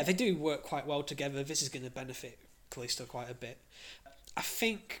 And yeah, they do work quite well together. This is going to benefit Kalisto quite a bit. I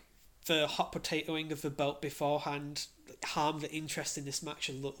think the hot potatoing of the belt beforehand harmed the interest in this match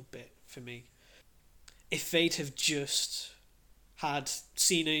a little bit for me. If they'd have just had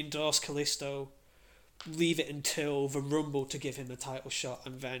Cena endorse Kalisto, leave it until the Rumble to give him a title shot,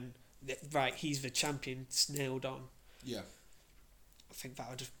 and then, right, he's the champion, it's nailed on. Yeah. I think that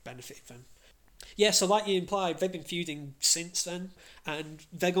would have benefited them. Yeah, so like you implied, they've been feuding since then, and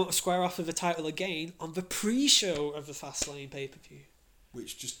they're going to square off with the title again on the pre-show of the Fastlane pay-per-view.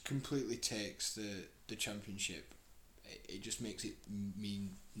 Which just completely takes the championship. It just makes it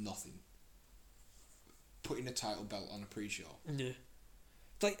mean nothing. Putting a title belt on a pre-show. Yeah.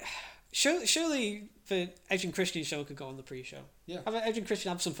 Like, surely the Edge and Christian show could go on the pre-show. Yeah. Have Edge and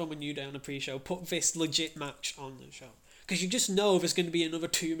Christian have some fun with New Day on the pre-show. Put this legit match on the show. Because you just know there's going to be another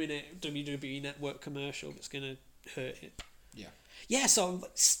 2-minute WWE Network commercial that's going to hurt it. Yeah. Yeah, so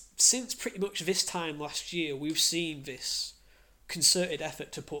since pretty much this time last year, we've seen this concerted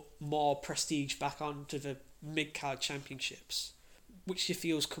effort to put more prestige back onto the mid-card championships. Which you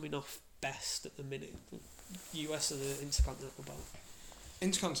feel is coming off best at the minute? US or the Intercontinental belt?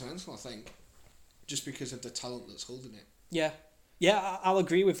 Intercontinental, I think, just because of the talent that's holding it. Yeah, I'll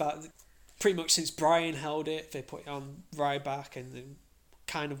agree with that. Pretty much since Bryan held it, they put it on Ryback and then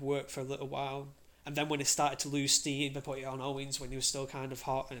kind of worked for a little while. And then when it started to lose steam, they put it on Owens when he was still kind of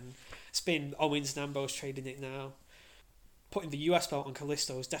hot. And it's been Owens and Ambrose trading it now. Putting the US belt on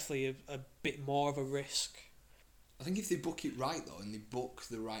Kalisto is definitely a bit more of a risk. I think if they book it right, though, and they book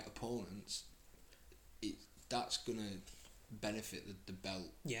the right opponents, that's going to benefit the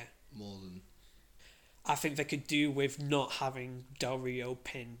belt more than... I think they could do with not having Del Rio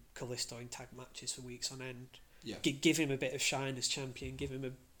pin Kalisto in tag matches for weeks on end. Yeah. Give him a bit of shine as champion, give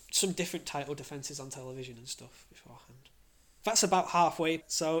him some different title defences on television and stuff beforehand. That's about halfway,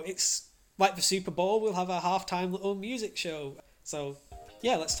 so it's like the Super Bowl, we'll have a halftime little music show. So,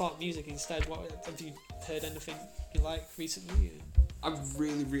 yeah, let's talk music instead. What have you heard anything you like recently? I'm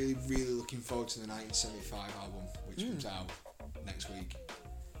really, really, really looking forward to the 1975 album, which comes out next week.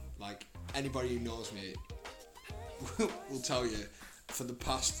 Like, anybody who knows me will tell you, for the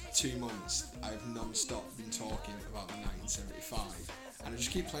past 2 months, I've non-stop been talking about the 1975, and I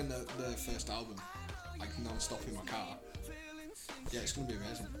just keep playing the first album, like, non-stop in my car. Yeah, it's going to be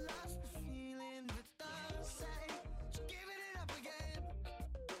amazing.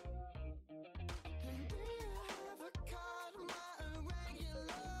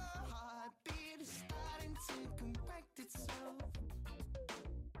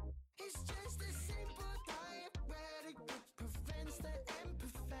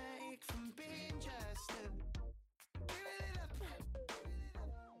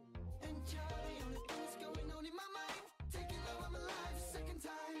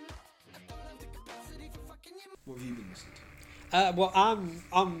 What have you been listening to? Well,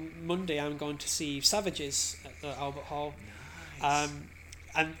 on Monday I'm going to see Savages at the Albert Hall. Nice.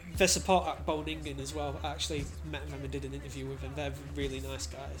 And their support at Bone Ingen as well. I actually met them and did an interview with them. They're really nice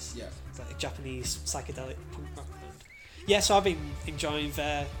guys. Yeah. It's like a Japanese psychedelic punk rock band. Yeah, so I've been enjoying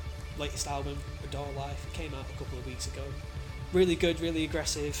their latest album, Adore Life. It came out a couple of weeks ago. Really good, really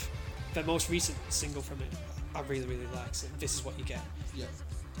aggressive. Their most recent single from it, I really, really like. So This Is What You Get. Yeah.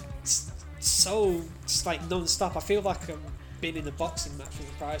 It's like non-stop. I feel like I'm being in a boxing match with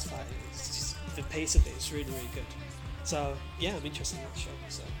a prize fighter. It's just, the pace of it is really, really good. So yeah, I'm interested in that show.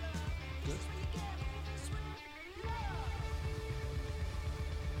 So good.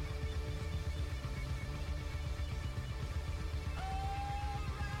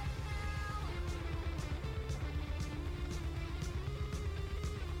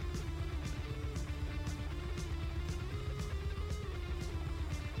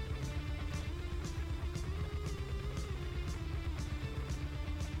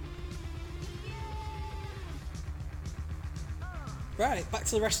 Right, back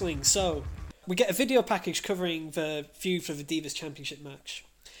to the wrestling. So, we get a video package covering the feud for the Divas Championship match.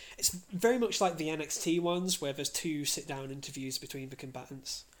 It's very much like the NXT ones, where there's 2 sit-down interviews between the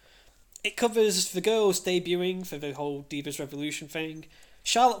combatants. It covers the girls debuting for the whole Divas Revolution thing,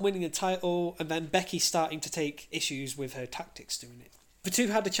 Charlotte winning the title, and then Becky starting to take issues with her tactics during it. The 2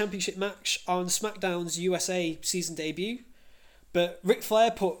 had a championship match on SmackDown's USA season debut, but Ric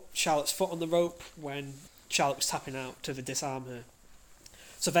Flair put Charlotte's foot on the rope when Charlotte was tapping out to disarm her.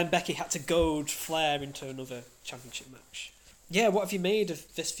 So then Becky had to goad Flair into another championship match. Yeah, what have you made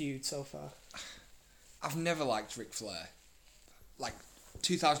of this feud so far? I've never liked Ric Flair. Like,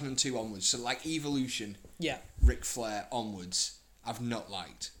 2002 onwards, so like Evolution, Yeah. Ric Flair onwards, I've not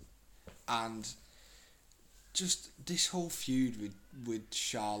liked. And just this whole feud with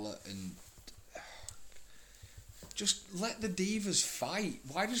Charlotte and... Just let the Divas fight.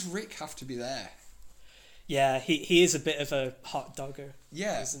 Why does Rick have to be there? Yeah, he is a bit of a hot dogger,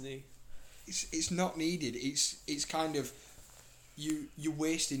 Yeah. isn't he? It's not needed. It's kind of... You're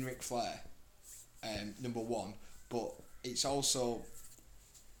wasting Ric Flair, number one, but it's also...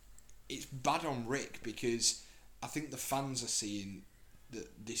 It's bad on Rick because I think the fans are seeing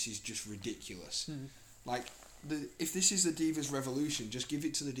that this is just ridiculous. Like, if this is the Divas Revolution, just give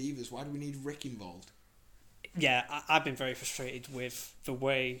it to the Divas. Why do we need Rick involved? Yeah, I've been very frustrated with the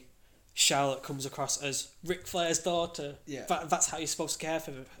way Charlotte comes across as Ric Flair's daughter. Yeah. That's how you're supposed to care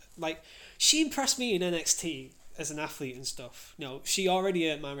for her. Like, she impressed me in NXT as an athlete and stuff. No, she already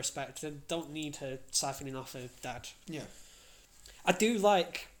earned my respect. I don't need her siphoning off her dad. Yeah. I do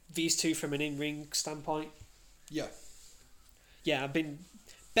like these 2 from an in-ring standpoint. Yeah. Yeah,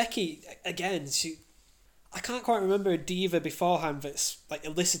 Becky, again, I can't quite remember a diva beforehand that's like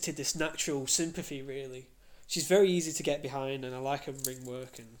elicited this natural sympathy, really. She's very easy to get behind, and I like her ring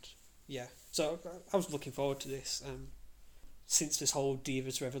work, and yeah. So I was looking forward to this. Since this whole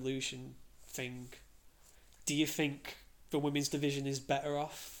Divas Revolution thing, do you think the women's division is better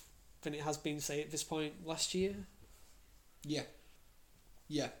off than it has been, say, at this point last year. Yeah.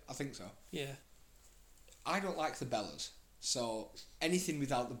 Yeah, I think so. Yeah. I don't like the Bellas, so anything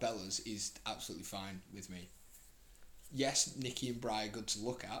without the Bellas is absolutely fine with me. Yes, Nikki and Bri are good to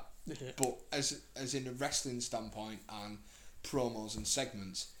look at, but as in a wrestling standpoint and promos and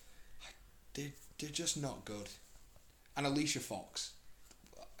segments, they're just not good. And Alicia Fox.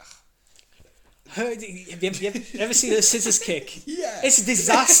 Have you ever seen her scissors kick? Yeah. It's a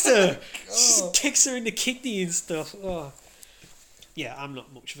disaster. She kicks her in the kidney and stuff. Oh. Yeah, I'm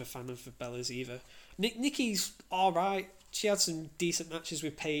not much of a fan of the Bellas either. Nikki's alright. She had some decent matches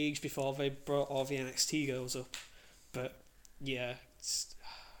with Paige before they brought all the NXT girls up. But, yeah,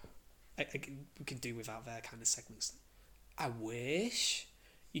 we can do without their kind of segments. I wish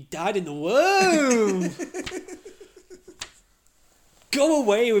you died in the womb. Go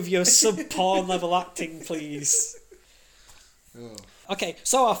away with your sub-porn level acting, please. Oh. Okay,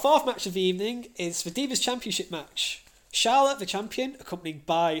 so our fourth match of the evening is the Divas Championship match. Charlotte, the champion, accompanied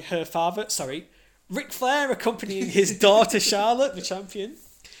by her father, Ric Flair accompanying his daughter Charlotte, the champion,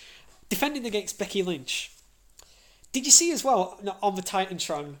 defending against Becky Lynch. Did you see as well, on the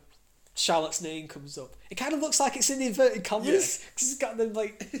Titantron, Charlotte's name comes up? It kind of looks like it's in inverted commas, because it's got them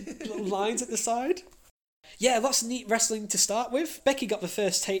little lines at the side. Yeah, lots of neat wrestling to start with. Becky got the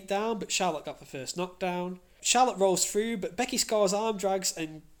first takedown, but Charlotte got the first knockdown. Charlotte rolls through, but Becky scores arm drags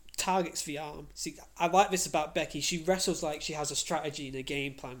and targets the arm. See, I like this about Becky. She wrestles like she has a strategy and a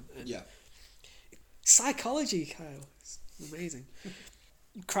game plan. And psychology, Kyle. It's amazing.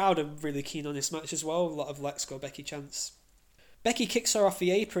 Crowd are really keen on this match as well. A lot of Let's Go Becky chants. Becky kicks her off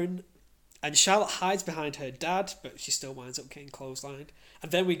the apron, and Charlotte hides behind her dad, but she still winds up getting clotheslined.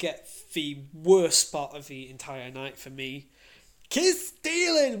 And then we get the worst spot of the entire night for me. Kiss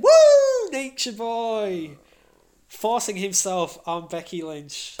stealing! Woo! Nature Boy! Forcing himself on Becky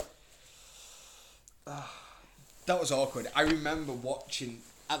Lynch. That was awkward. I remember watching,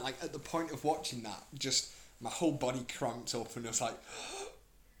 at the point of watching that, just my whole body cramped up and I was like...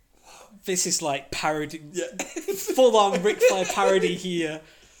 This is like parody, full on Ric Flair parody here.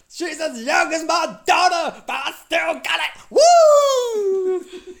 She's as young as my daughter, but I still got it. Woo!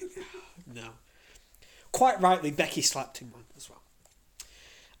 No. Quite rightly, Becky slapped him one as well.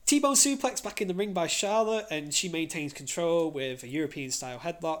 T-bone suplex back in the ring by Charlotte, and she maintains control with a European-style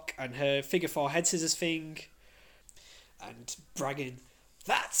headlock and her figure four head scissors thing. And bragging,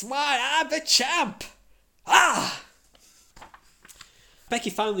 "That's why I'm the champ! Ah!" Becky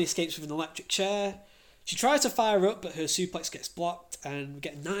finally escapes with an electric chair. She tries to fire up, but her suplex gets blocked, and we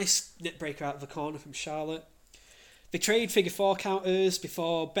get a nice net breaker out of the corner from Charlotte. They trade figure four counters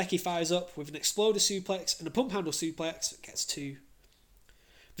before Becky fires up with an exploder suplex and a pump handle suplex that gets 2.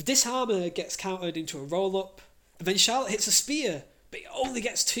 The disarmer gets countered into a roll-up, and then Charlotte hits a spear, but it only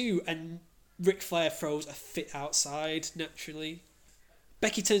gets 2, and Ric Flair throws a fit outside, naturally.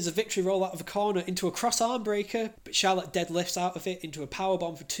 Becky turns a victory roll out of the corner into a cross arm breaker, but Charlotte deadlifts out of it into a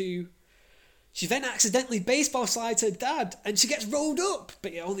powerbomb for 2. She then accidentally baseball slides her dad, and she gets rolled up,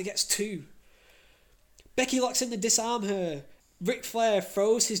 but it only gets 2. Becky locks in to disarm her. Ric Flair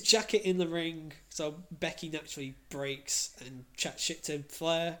throws his jacket in the ring, so Becky naturally breaks and chats shit to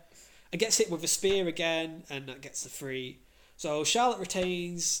Flair, and gets hit with a spear again, and that gets the 3. So Charlotte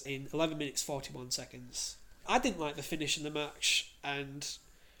retains in 11 minutes 41 seconds. I didn't like the finish in the match, and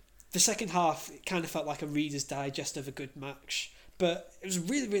the second half it kind of felt like a Reader's Digest of a good match. But it was a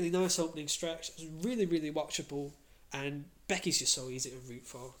really, really nice opening stretch. It was really, really watchable, and Becky's just so easy to root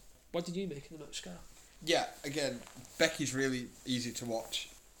for. What did you make of the match, Scar? Yeah, again, Becky's really easy to watch.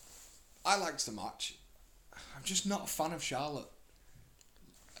 I liked the match. I'm just not a fan of Charlotte.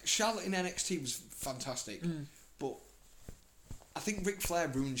 Charlotte in NXT was fantastic, but I think Ric Flair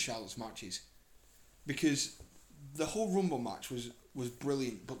ruined Charlotte's matches. Because the whole Rumble match was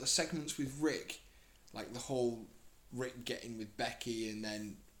brilliant, but the segments with Rick, like the whole Rick getting with Becky and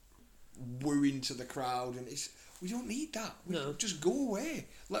then wooing to the crowd, and we don't need that. Just go away.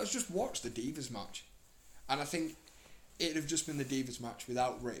 Let us just watch the Divas match. And I think it'd have just been the Divas match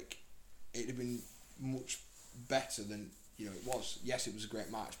without Rick. It'd have been much better than it was. Yes, it was a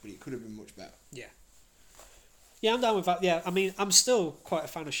great match, but it could have been much better. Yeah. Yeah, I'm down with that. Yeah, I mean, I'm still quite a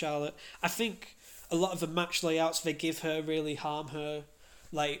fan of Charlotte. I think a lot of the match layouts they give her really harm her.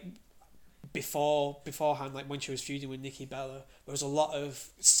 Like, beforehand, like when she was feuding with Nikki Bella, there was a lot of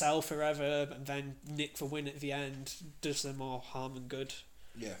sell forever, and then Nick for win at the end does them more harm than good.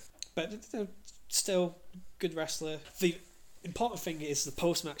 Yeah. But still, good wrestler. The important thing is the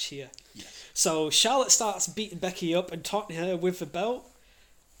post-match here. Yeah. So Charlotte starts beating Becky up and taunting her with the belt,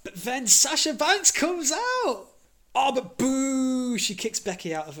 but then Sasha Banks comes out. Oh, but boo! She kicks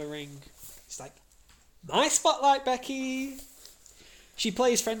Becky out of the ring. It's like, my spotlight, Becky! She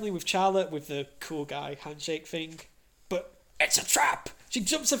plays friendly with Charlotte with the cool guy handshake thing. But it's a trap! She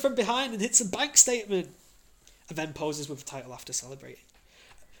jumps her from behind and hits a bank statement. And then poses with the title after celebrating.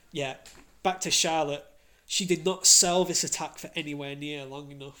 Yeah, back to Charlotte. She did not sell this attack for anywhere near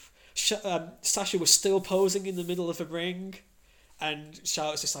long enough. Sasha was still posing in the middle of the ring. And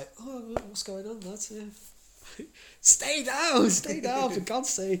Charlotte's just like, oh, what's going on, lads? Stay down, for God's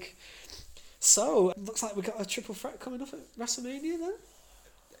sake. So, looks like we've got a triple threat coming up at WrestleMania then?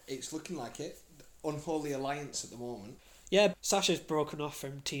 It's looking like it. Unholy alliance at the moment. Yeah, Sasha's broken off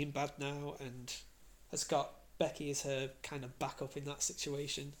from Team Bad now and has got Becky as her kind of backup in that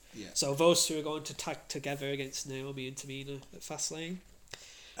situation. Yeah. So those two are going to tag together against Naomi and Tamina at Fastlane.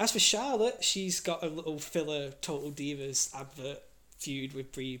 As for Charlotte, she's got a little filler Total Divas advert feud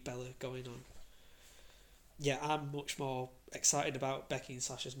with Brie Bella going on. Yeah, I'm much more excited about Becky and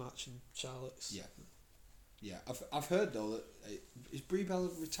Sasha's match than Charlotte's. Yeah. I've heard though that is Brie Bella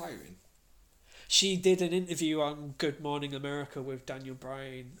retiring? She did an interview on Good Morning America with Daniel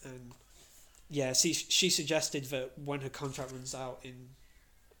Bryan, and yeah, she suggested that when her contract runs out in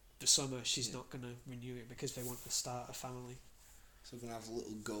the summer, she's not going to renew it because they want to start a family. So we're going to have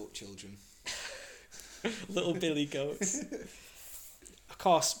little goat children. Little Billy goats. Of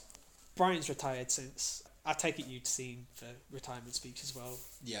course, Bryan's retired since. I take it you'd seen the retirement speech as well.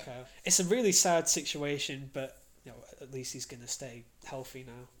 Yeah. It's a really sad situation, but at least he's going to stay healthy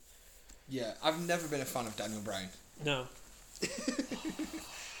now. Yeah, I've never been a fan of Daniel Bryan. No.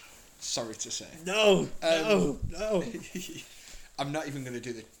 Sorry to say. No. I'm not even going to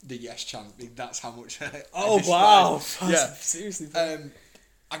do the yes chant. That's how much I wow. Yeah. Seriously.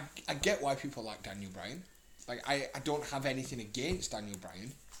 I get why people like Daniel Bryan. Like, I don't have anything against Daniel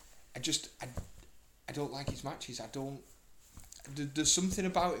Bryan. I don't like his matches. There's something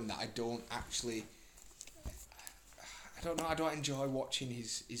about him that I don't actually... I don't know. I don't enjoy watching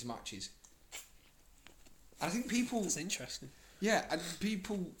his matches. I think people... That's interesting. Yeah, and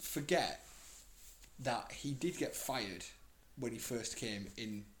people forget that he did get fired when he first came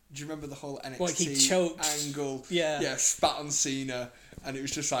in. Do you remember the whole NXT he choked. angle? Yeah, spat on Cena, and it was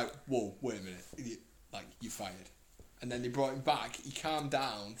just like, whoa, wait a minute, you're fired. And then they brought him back. He calmed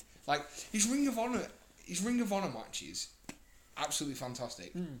down. Like his Ring of Honor matches, absolutely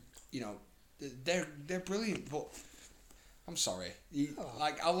fantastic. They're brilliant. But I'm sorry,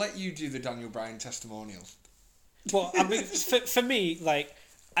 I'll let you do the Daniel Bryan testimonials. Well, I mean, for me,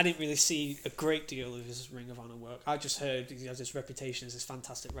 I didn't really see a great deal of his Ring of Honor work. I just heard he has this reputation as this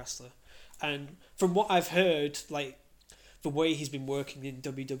fantastic wrestler. And from what I've heard, the way he's been working in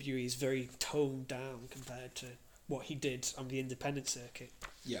WWE is very toned down compared to what he did on the independent circuit.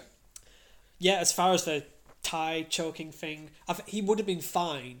 Yeah. Yeah, as far as the tie choking thing, he would have been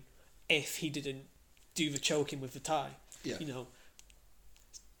fine if he didn't do the choking with the tie. Yeah.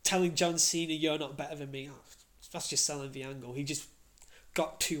 Telling John Cena, you're not better than me. That's just selling the angle. He just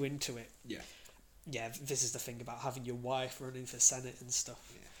got too into it. Yeah. Yeah, this is the thing about having your wife running for Senate and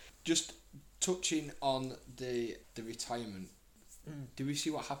stuff. Yeah. Just touching on the retirement, did we see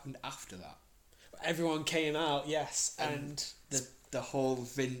what happened after that? Everyone came out, yes, and the whole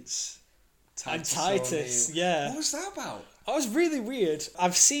Vince and Titus, O'Neil. yeah. What was that about? It was really weird.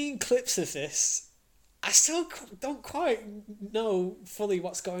 I've seen clips of this. I still don't quite know fully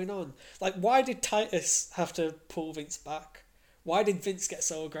what's going on. Why did Titus have to pull Vince back? Why did Vince get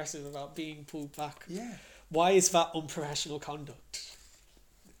so aggressive about being pulled back? Yeah. Why is that unprofessional conduct?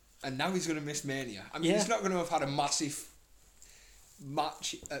 And now he's going to miss Mania. I mean, he's not going to have had a massive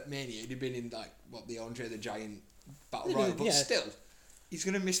match at Mania. He'd have been in, the Andre the Giant Battle Royal. But still, he's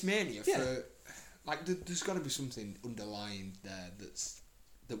going to miss Mania for... there's got to be something underlying there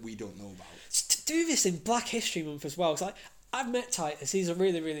that we don't know about. To do this in Black History Month as well. It's I've met Titus. He's a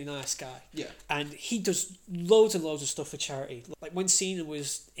really, really nice guy. Yeah. And he does loads and loads of stuff for charity. When Cena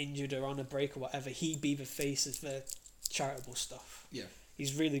was injured or on a break or whatever, he'd be the face of the charitable stuff. Yeah.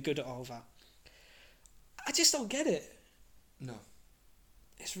 He's really good at all that. I just don't get it. No.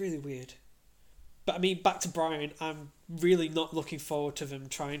 It's really weird. But I mean, back to Bryan, I'm really not looking forward to them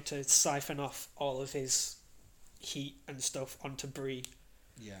trying to siphon off all of his heat and stuff onto Brie.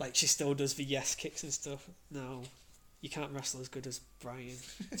 Yeah. She still does the yes kicks and stuff. No, you can't wrestle as good as Bryan.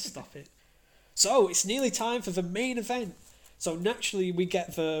 Stop it. So, it's nearly time for the main event. So, naturally, we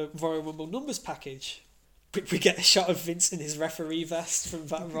get the Royal Rumble numbers package. We get a shot of Vince in his referee vest from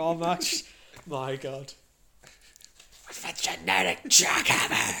that Raw match. My God. With a genetic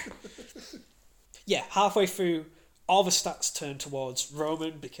jackhammer. Yeah, halfway through, all the stats turn towards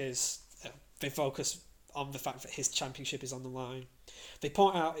Roman because they focus on the fact that his championship is on the line. They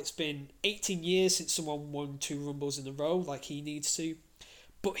point out it's been 18 years since someone won 2 Rumbles in a row like he needs to,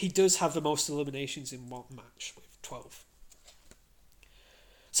 but he does have the most eliminations in one match with 12.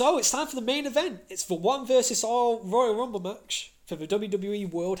 So it's time for the main event. It's the 1 versus all Royal Rumble match for the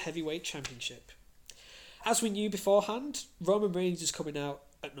WWE World Heavyweight Championship. As we knew beforehand, Roman Reigns is coming out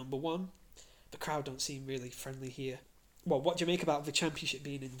at number 1. The crowd don't seem really friendly here. Well, what do you make about the championship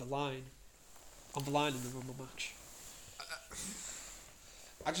being on the line in the Rumble match?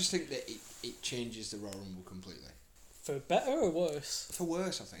 I just think that it changes the Royal Rumble completely. For better or worse? For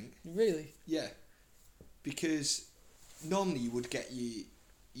worse, I think. Really? Yeah. Because normally you would get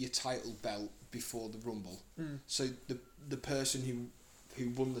your title belt before the Rumble. So the person who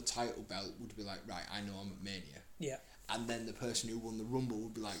won the title belt would be like, right, I know I'm at Mania. Yeah. And then the person who won the Rumble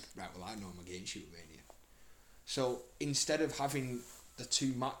would be like, right, well, I know I'm against you at Mania. So instead of having the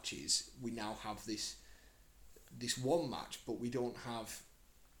 2 matches, we now have this one match, but we don't have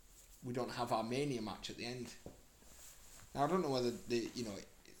our Mania match at the end. Now I don't know whether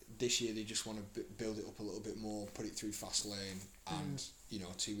this year they just want to build it up a little bit more, put it through Fastlane, and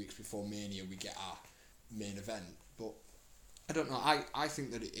 2 weeks before Mania we get our main event. But I don't know. I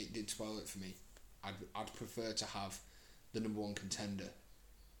think that it did spoil it for me. I'd prefer to have the number 1 contender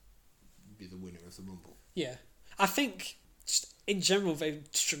be the winner of the Rumble. Yeah. I think, just in general, they've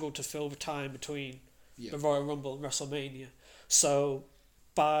struggled to fill the time between the Royal Rumble and WrestleMania. So,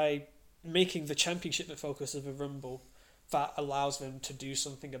 by making the championship the focus of the Rumble, that allows them to do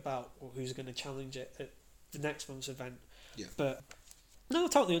something about who's going to challenge it at the next month's event. Yeah. But, no, I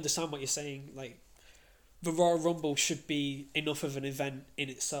totally understand what you're saying. Like, the Royal Rumble should be enough of an event in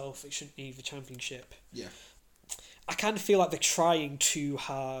itself. It shouldn't need the championship. Yeah. I kind of feel like they're trying too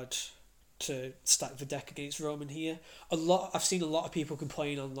hard to stack the deck against Roman here. I've seen a lot of people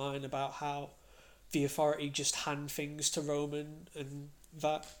complain online about how the Authority just hand things to Roman, and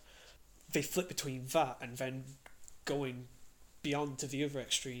that they flip between that and then going beyond to the other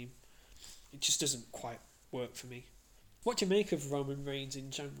extreme. It just doesn't quite work for me. What do you make of Roman Reigns in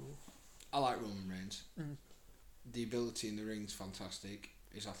general? I like Roman Reigns. The ability in the ring's fantastic.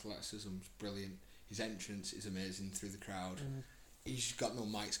 His athleticism's brilliant. His entrance is amazing through the crowd. He's got no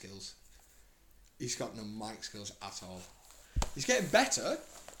mic skills. He's got no mic skills at all. He's getting better.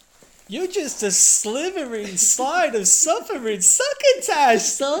 You're just a slithering slide of suffering succotash,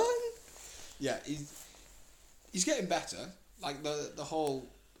 son. Yeah, he's getting better. Like the whole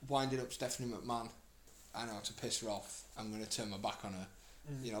winding up Stephanie McMahon, I know, to piss her off, I'm going to turn my back on her.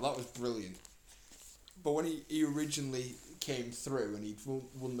 That was brilliant. But when he originally came through and he'd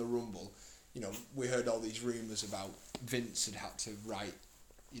won the Rumble, we heard all these rumours about Vince had to write,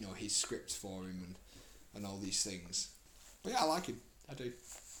 his scripts for him and all these things. But yeah, I like him. I do.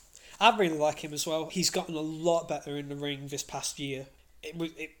 I really like him as well. He's gotten a lot better in the ring this past year.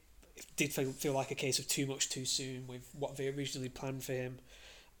 It did feel like a case of too much too soon with what they originally planned for him.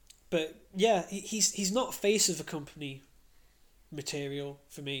 But yeah, he's not face of the company material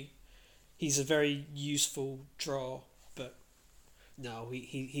for me. He's a very useful draw, but no,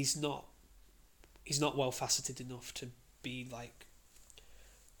 he's not well faceted enough to be like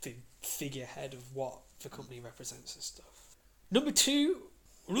the figurehead of what the company represents and stuff. Number 2,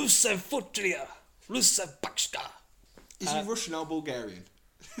 Rusev Futria, Rusev Bakshka. Is he Russian or Bulgarian?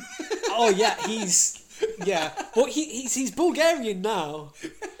 Oh yeah, well he's Bulgarian now.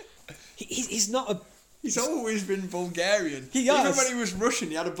 He's not a. He's always been Bulgarian. He has. Even when he was Russian,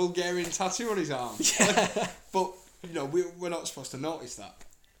 he had a Bulgarian tattoo on his arm. Yeah. But we're not supposed to notice that.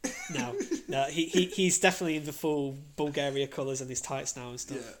 No, he's definitely in the full Bulgaria colours and his tights now and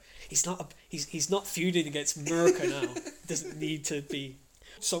stuff. Yeah. He's not feuding against Murka now. Doesn't need to be.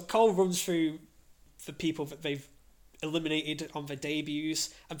 So Cole runs through the people that they've eliminated on their debuts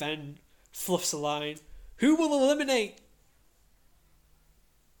and then fluffs a line. Who will eliminate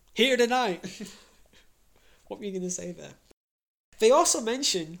here tonight? What were you going to say there? They also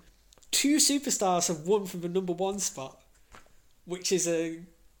mention 2 superstars have won from the number 1 spot, which is a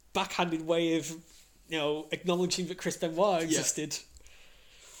backhanded way of, acknowledging that Chris Benoit existed. Yeah.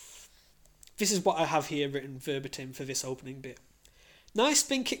 This is what I have here written verbatim for this opening bit. Nice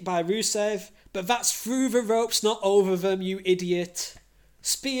spin kick by Rusev, but that's through the ropes, not over them, you idiot.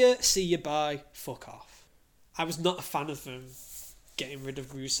 Spear, see you bye, fuck off. I was not a fan of them getting rid of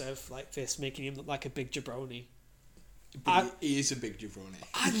Rusev like this, making him look like a big jabroni. He is a big jabroni.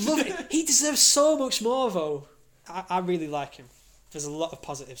 I love it. He deserves so much more, though. I really like him. There's a lot of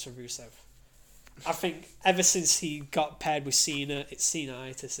positives for Rusev. I think ever since he got paired with Cena, it's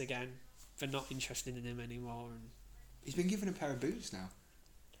Cena-itis again. They're not interested in him anymore. And he's been given a pair of boots now.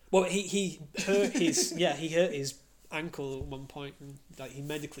 Well, he hurt his he hurt his ankle at one point, and like he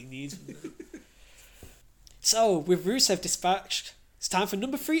medically needs him. So with Rusev dispatched, it's time for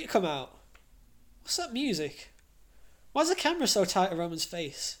number 3 to come out. What's that music? Why is the camera so tight to Roman's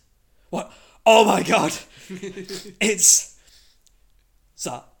face? What? Oh my god! It's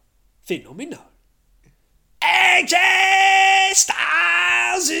the phenomenal AJ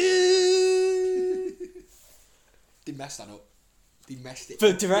Styles. They messed that up. They messed it For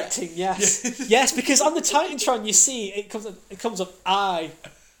up. directing, yes. Yes, because on the Titantron you see it comes up I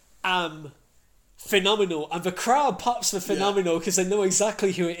am phenomenal, and the crowd pops for phenomenal because they know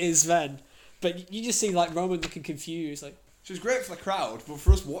exactly who it is then. But you just see like Roman looking confused, like. So it was great for the crowd, but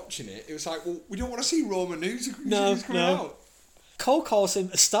for us watching it, it was like, well, we don't want to see Roman who's coming out. Cole calls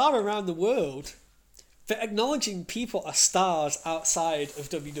him a star around the world for acknowledging people are stars outside of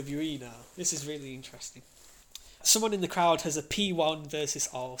WWE now. This is really interesting. Someone in the crowd has a P1 versus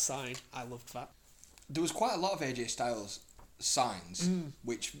all sign. I loved that. There was quite a lot of AJ Styles signs,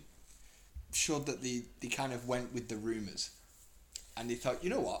 which showed that they kind of went with the rumours. And they thought,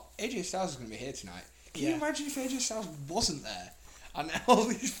 you know what, AJ Styles is going to be here tonight. Can you imagine if AJ Styles wasn't there? And all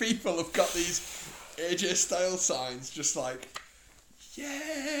these people have got these AJ Styles signs just like,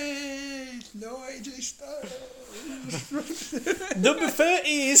 yay, no AJ Styles. Number 30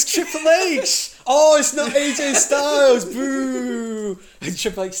 is Triple H. Oh, it's not AJ Styles. Boo. And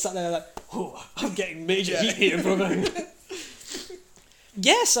Triple H sat there like, oh, I'm getting major heat here, brother.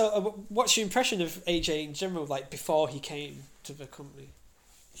 Yeah, so what's your impression of AJ in general, like before he came to the company?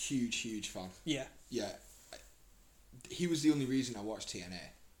 Huge fan. Yeah. Yeah. He was the only reason I watched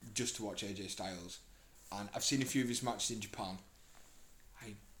TNA, just to watch AJ Styles. And I've seen a few of his matches in Japan.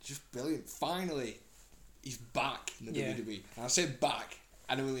 Just brilliant. Finally, he's back in the WWE. And I say back,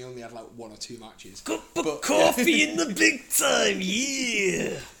 I know he only had like 1 or 2 matches. Cup of coffee in the big time,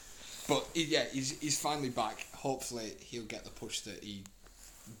 yeah! But yeah, he's finally back. Hopefully he'll get the push that he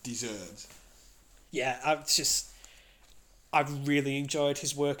deserves. Yeah, I've really enjoyed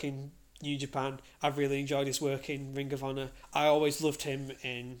his work in New Japan. I've really enjoyed his work in Ring of Honor. I always loved him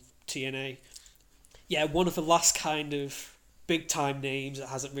in TNA. Yeah, one of the last kind of big time names that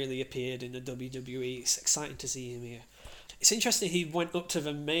hasn't really appeared in the WWE. It's exciting to see him here. It's interesting he went up to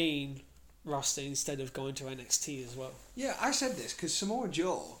the main roster instead of going to NXT as well. Yeah, I said this because Samoa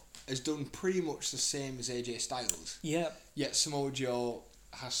Joe has done pretty much the same as AJ Styles. Yeah. Yet Samoa Joe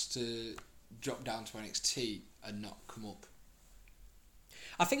has to drop down to NXT and not come up.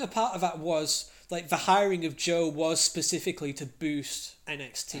 I think a part of that was like the hiring of Joe was specifically to boost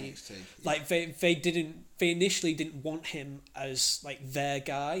NXT. Yeah. Like they initially didn't want him as like their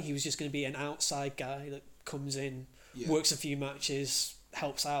guy. He was just going to be an outside guy that comes in, works a few matches,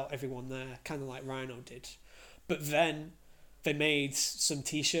 helps out everyone there, kind of like Rhino did. But then they made some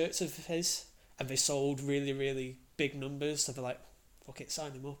T-shirts of his and they sold really, really big numbers. So they're like, fuck it,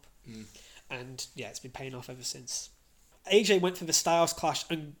 sign him up. And yeah, it's been paying off ever since. AJ went for the Styles Clash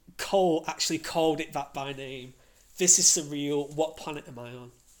and Cole actually called it that by name. This is surreal. What planet am I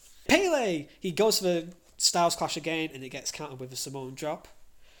on? Pele! He goes for the Styles Clash again and it gets countered with a Samoan drop.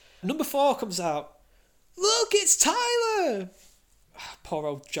 Number 4 comes out. Look, it's Tyler! Poor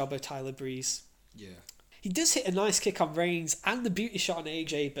old jobber Tyler Breeze. Yeah. He does hit a nice kick on Reigns and the beauty shot on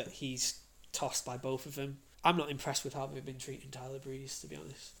AJ, but he's tossed by both of them. I'm not impressed with how they've been treating Tyler Breeze, to be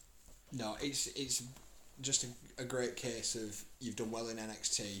honest. No, it's just a great case of you've done well in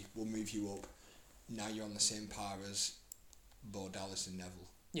NXT, we'll move you up. Now you're on the same par as Bo Dallas and Neville.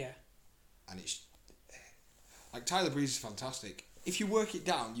 Yeah. And it's like Tyler Breeze is fantastic. If you work it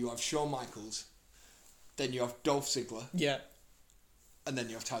down, you have Shawn Michaels, then you have Dolph Ziggler. Yeah. And then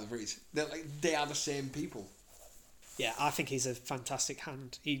you have Tyler Breeze. They are the same people. Yeah, I think he's a fantastic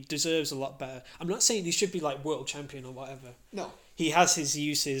hand. He deserves a lot better. I'm not saying he should be like world champion or whatever. No. He has his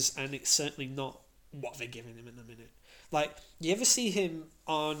uses and it's certainly not what they're giving him in a minute. Like, you ever see him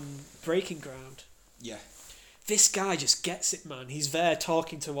on Breaking Ground? Yeah. This guy just gets it, man. He's there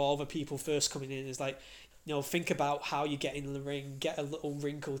talking to all the people first coming in. It's like, you know, think about how you get in the ring, get a little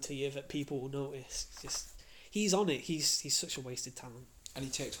wrinkle to you that people will notice. It's just, he's on it. He's such a wasted talent. And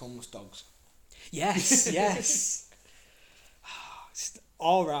he takes homeless dogs. Yes, yes. Just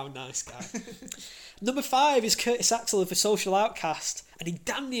all round nice guy. Number 5 is Curtis Axel of the Social Outcast, and he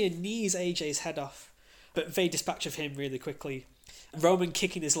damn near knees AJ's head off, but they dispatch of him really quickly. Roman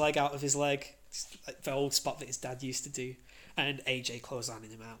kicking his leg out of his leg, like the old spot that his dad used to do, and AJ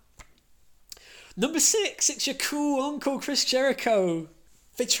clotheslining him out. Number 6, it's your cool uncle Chris Jericho.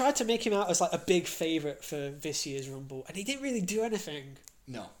 They tried to make him out as like a big favourite for this year's Rumble, and he didn't really do anything.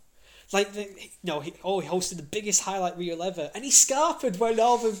 No. Like, he hosted the biggest highlight reel ever, and he scarpered when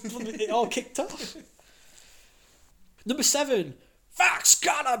it all kicked off. Number 7, that's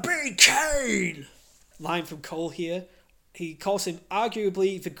gotta be Kane! Line from Cole here. He calls him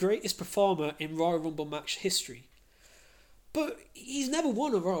arguably the greatest performer in Royal Rumble match history. But he's never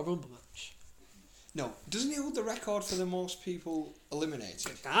won a Royal Rumble match. No, doesn't he hold the record for the most people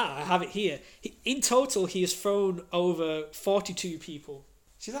eliminated? I have it here. In total, he has thrown over 42 people.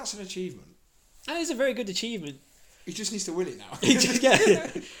 See, that's an achievement. That is a very good achievement. He just needs to win it now.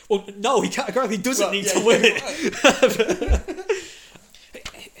 Well, no, he categorically doesn't need to win it.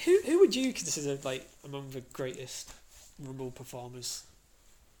 Who would you consider like among the greatest Rumble performers?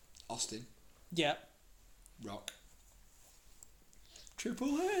 Austin. Yeah. Rock.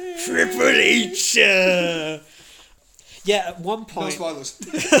 Triple H. Yeah, at one point. No spoilers.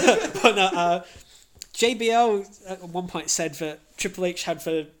 But no, JBL at one point said that Triple H had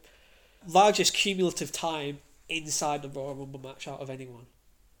the largest cumulative time inside the Royal Rumble match out of anyone.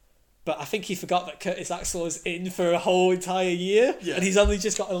 But I think he forgot that Curtis Axel was in for a whole entire year, and he's only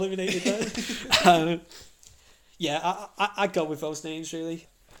just got eliminated then. I'd go with those names, really.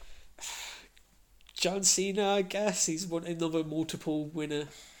 John Cena, I guess. He's another multiple winner.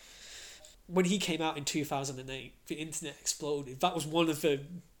 When he came out in 2008, the internet exploded. That was one of the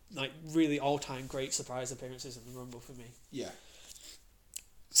really all-time great surprise appearances in the Rumble for me. Yeah.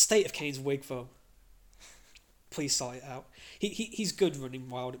 State of Kane's wig, though. Please sort it out. He's good running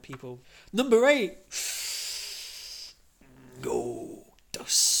wild at people. Number 8.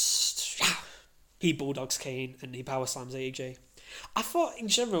 Goldust. He bulldogs Kane and he power slams AJ. I thought in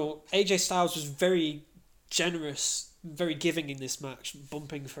general AJ Styles was very generous, very giving in this match,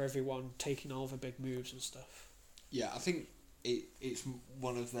 bumping for everyone, taking all the big moves and stuff. Yeah, I think it's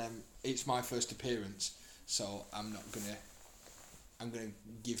one of them. It's my first appearance, so I'm gonna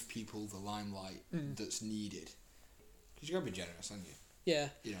give people the limelight that's needed. Because you gotta be generous, aren't you? Yeah.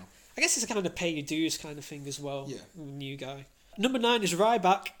 You know. I guess it's a kind of pay your dues kind of thing as well. Yeah. New guy. Number 9 is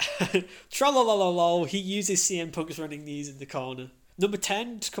Ryback. Tralalalala. He uses CM Punk's running knees in the corner. Number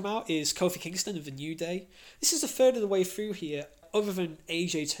 10 to come out is Kofi Kingston of the New Day. This is a third of the way through here. Other than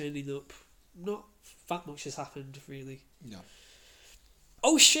AJ turning up, not that much has happened, really. No.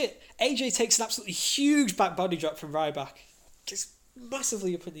 Oh shit! AJ takes an absolutely huge back body drop from Ryback. Just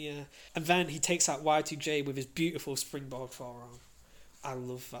massively up in the air. And then he takes out Y2J with his beautiful springboard forearm. I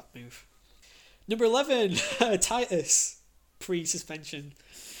love that move. Number 11, Titus. Pre-suspension.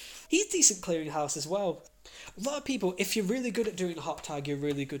 He's decent clearinghouse as well. A lot of people, if you're really good at doing a hot tag, you're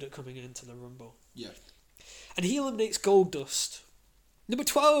really good at coming into the Rumble. Yeah. And he eliminates Goldust. Number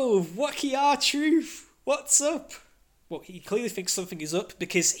 12, Wacky R-Truth. What's up? Well, he clearly thinks something is up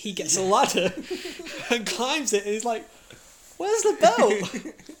because he gets a ladder and climbs it and he's like, where's the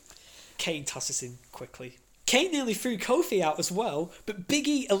belt? Kane tosses him quickly. Kane nearly threw Kofi out as well, but Big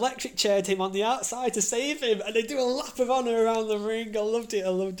E electric chaired him on the outside to save him, and they do a lap of honour around the ring. I loved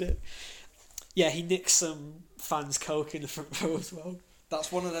it. Yeah, he nicks some fans' coke in the front row as well.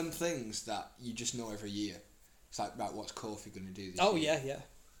 That's one of them things that you just know every year. It's like, right, what's Kofi going to do this year? Oh, yeah.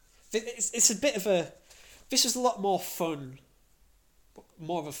 It's a bit of a... This was a lot more fun.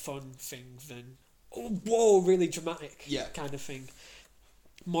 More of a fun thing than... Oh, whoa, really dramatic kind of thing.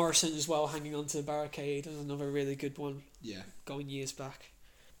 Morrison as well, hanging onto the barricade, is another really good one. Yeah. Going years back.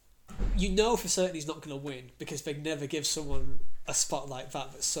 You know for certain he's not going to win because they never give someone a spot like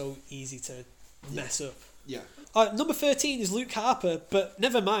that that's so easy to mess up. Yeah. Number 13 is Luke Harper, but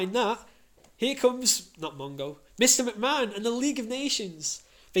never mind that. Here comes, not Mongo, Mr. McMahon and the League of Nations.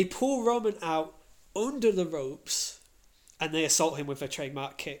 They pull Roman out under the ropes and they assault him with their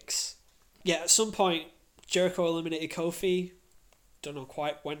trademark kicks. Yeah, at some point, Jericho eliminated Kofi. Don't know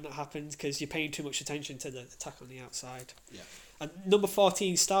quite when that happened because you're paying too much attention to the attack on the outside. Yeah. And number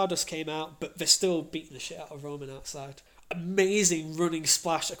 14, Stardust came out, but they're still beating the shit out of Roman outside. Amazing running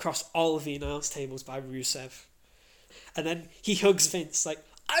splash across all of the announce tables by Rusev. And then he hugs Vince like,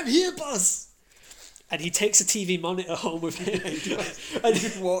 I'm here, boss! And he takes a TV monitor home with him. And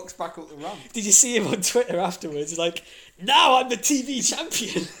he walks back up the ramp. Did you see him on Twitter afterwards? He's like, now I'm the TV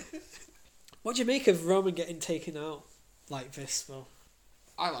champion! What do you make of Roman getting taken out like this, Well,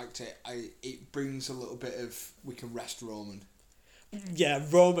 I liked it. It brings a little bit of we can rest Roman. Yeah,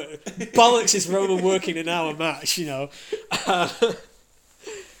 Roman. Bollocks is Roman working an hour match, you know.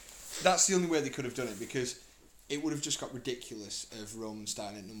 That's the only way they could have done it because it would have just got ridiculous of Roman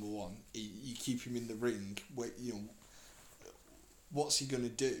starting at number 1. You keep him in the ring. What's he going to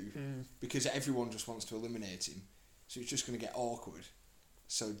do? Because everyone just wants to eliminate him. So it's just going to get awkward.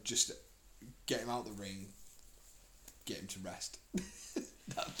 So just get him out the ring. Get him to rest.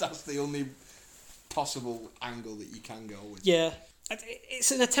 That's the only possible angle that you can go with. Yeah.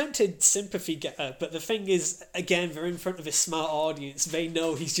 It's an attempted sympathy getter, but the thing is, again, they're in front of a smart audience. They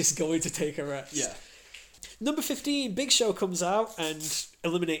know he's just going to take a rest. Yeah. Number 15, Big Show comes out and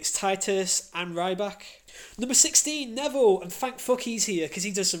eliminates Titus and Ryback. Number 16, Neville, and thank fuck he's here because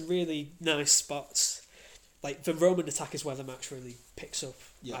he does some really nice spots. Like, the Roman attack is where the match really picks up,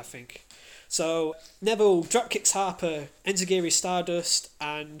 I think. So, Neville dropkicks Harper, Enziguri Stardust,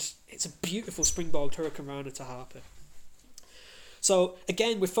 and it's a beautiful springboard Hurricane Rana to Harper. So,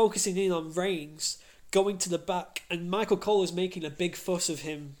 again, we're focusing in on Reigns going to the back, and Michael Cole is making a big fuss of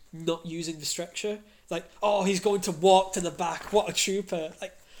him not using the stretcher. Like, oh, he's going to walk to the back, what a trooper.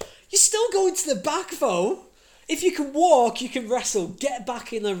 Like, you're still going to the back, though. If you can walk, you can wrestle. Get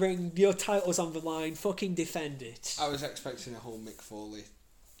back in the ring, your title's on the line, fucking defend it. I was expecting a whole Mick Foley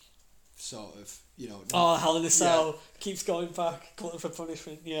sort of, Oh, Hell in a Cell keeps going back, glutton for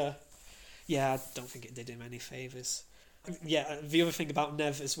punishment, yeah. Yeah, I don't think it did him any favours. Yeah, the other thing about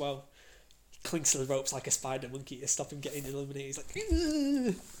Nev as well, he clings to the ropes like a spider monkey to stop him getting eliminated. He's like,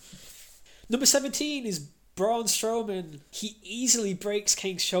 ugh. Number 17 is Braun Strowman. He easily breaks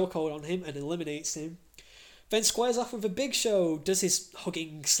Kane's chokehold on him and eliminates him. Then squares off with a Big Show, does his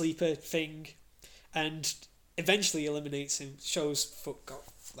hugging sleeper thing, and eventually eliminates him. Show's foot got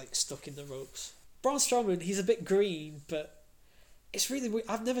stuck in the ropes. Braun Strowman, he's a bit green, but it's really weird.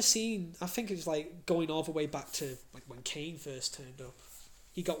 I've never seen. I think it was going all the way back to when Kane first turned up.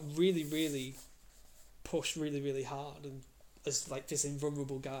 He got really, really pushed really, really hard and as this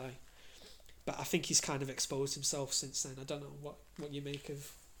invulnerable guy. But I think he's kind of exposed himself since then. I don't know what you make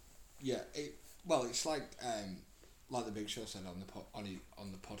of. Yeah, it's like the Big Show said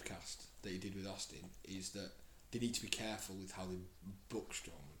on the podcast that he did with Austin, is that they need to be careful with how they book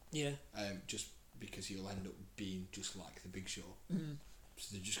Strowman. Yeah. Just because he'll end up being just like the Big Show. Mm.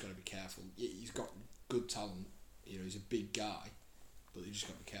 So they just got to be careful. He's got good talent. He's a big guy, but they just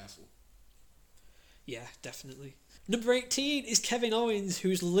got to be careful. Yeah, definitely. Number 18 is Kevin Owens,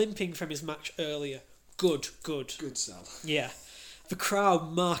 who's limping from his match earlier. Good. Good sell. Yeah. The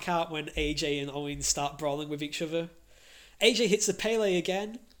crowd mark out when AJ and Owens start brawling with each other. AJ hits the Pele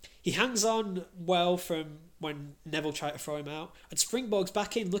again. He hangs on well from when Neville tried to throw him out, and springboards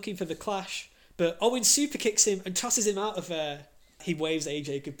back in looking for the clash, but Owens super kicks him and tosses him out of there. He waves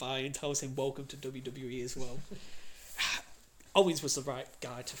AJ goodbye and tells him welcome to WWE as well. Owens was the right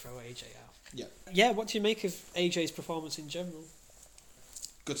guy to throw AJ out. Yeah. Yeah, what do you make of AJ's performance in general?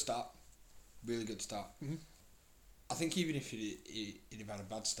 Good start. Really good start. Mm-hmm. I think even if he'd have had a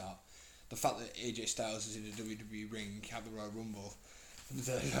bad start, the fact that AJ Styles is in the WWE ring, had the Royal Rumble,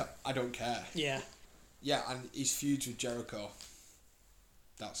 I don't care. Yeah. Yeah, and his feuds with Jericho,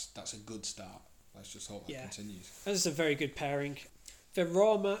 that's a good start. Let's just hope that continues. That is a very good pairing. The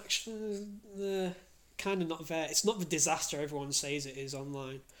Raw match, kind of not there. It's not the disaster everyone says it is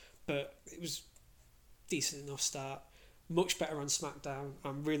online, but it was decent enough start. Much better on SmackDown.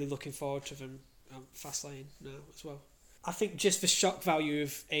 I'm really looking forward to them Fastlane now as well. I think just the shock value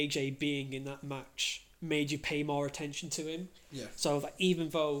of AJ being in that match made you pay more attention to him. Yeah. So even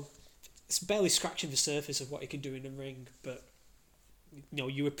though it's barely scratching the surface of what he can do in the ring, but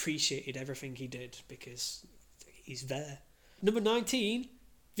you appreciated everything he did because he's there. Number 19,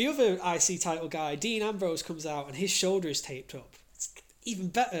 the other IC title guy, Dean Ambrose, comes out and his shoulder is taped up. It's even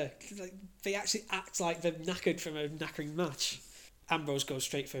better. They actually act like they're knackered from a knackering match. Ambrose goes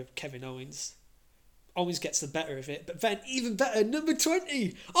straight for Kevin Owens. Owens gets the better of it, but then even better, number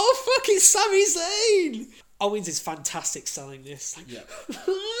 20. Oh, fucking Sami Zayn! Owens is fantastic selling this. Yeah.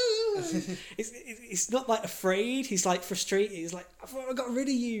 It's not afraid, he's frustrated. He's like, I thought I got rid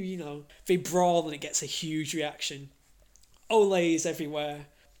of you, They brawl and it gets a huge reaction. Ole is everywhere.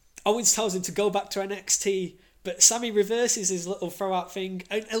 Owens tells him to go back to NXT, but Sami reverses his little throw-out thing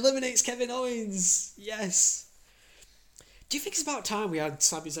and eliminates Kevin Owens. Yes. Do you think it's about time we had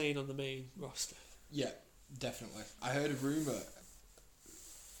Sami Zayn on the main roster? Yeah, definitely. I heard a rumour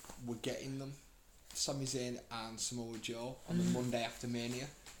we're getting them, Sami Zayn and Samoa Joe, on the Monday after Mania.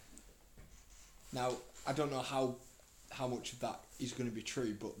 Now, I don't know how much of that is going to be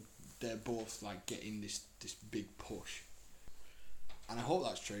true, but they're both getting this big push. And I hope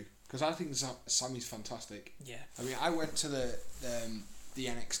that's true, because I think Sami's fantastic. Yeah. I mean, I went to the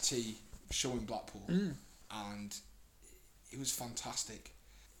NXT show in Blackpool, and it was fantastic.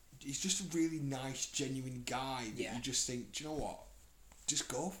 He's just a really nice, genuine guy that you just think, do you know what? Just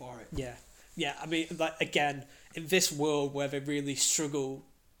go for it. Yeah. Yeah, I mean, again, in this world where they really struggle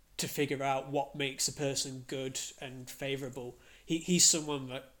to figure out what makes a person good and favourable, he's someone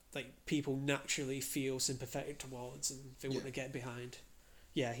that people naturally feel sympathetic towards and they want to get behind.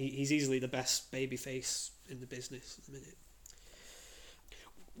 Yeah, he's easily the best babyface in the business at the minute.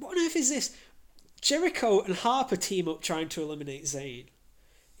 What on earth is this? Jericho and Harper team up trying to eliminate Zayn.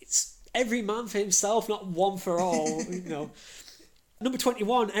 It's every man for himself, not one for all. Number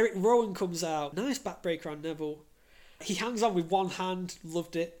 21, Eric Rowan comes out. Nice backbreaker on Neville. He hangs on with one hand,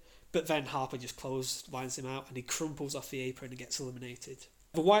 loved it, but then Harper just clotheslines him out and he crumples off the apron and gets eliminated.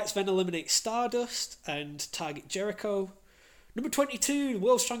 The Wyatts then eliminate Stardust and target Jericho. Number 22, the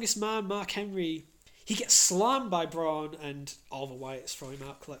world's strongest man, Mark Henry. He gets slammed by Braun and all the Wyatts throw him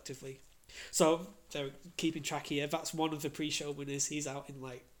out collectively. So they're keeping track here. That's one of the pre-show winners. He's out in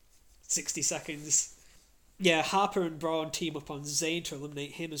 60 seconds. Yeah, Harper and Braun team up on Zayn to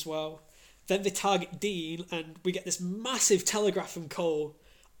eliminate him as well. Then they target Dean and we get this massive telegraph from Cole.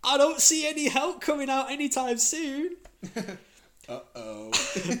 I don't see any help coming out anytime soon. Uh-oh.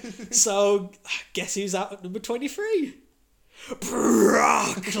 So, guess who's out at number 23?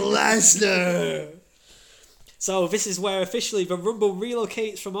 Brock Lesnar! So this is where officially the Rumble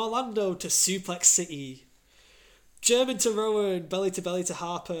relocates from Orlando to Suplex City. German to Rowan, belly to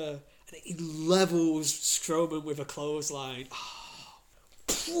Harper, and he levels Strowman with a clothesline.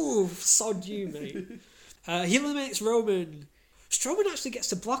 Sod you, mate. He eliminates Roman. Strowman actually gets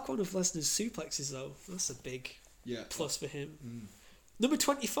to block one of Lesnar's suplexes though. That's a big plus for him. Number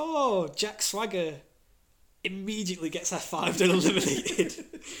 24, Jack Swagger. Immediately gets F5'd and eliminated.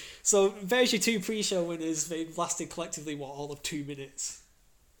 So there's your two pre-show winners. They lasted collectively, all of 2 minutes.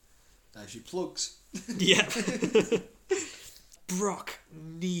 There's your plugs. Yeah. Brock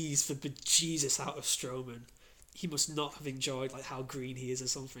knees the bejesus out of Strowman. He must not have enjoyed how green he is or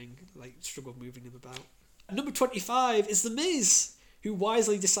something, struggled moving him about. Number 25 is The Miz, who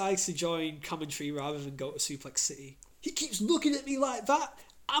wisely decides to join commentary rather than go to Suplex City. He keeps looking at me like that.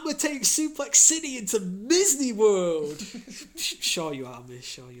 I'm going to take Suplex City into Disney World. Sure you are, Miz,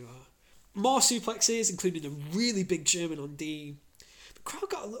 sure you are. More suplexes, including a really big German on Dean. The crowd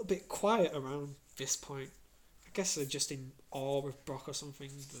got a little bit quiet around this point. I guess they're just in awe of Brock or something.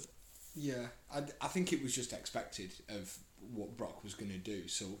 But yeah, I think it was just expected of what Brock was going to do,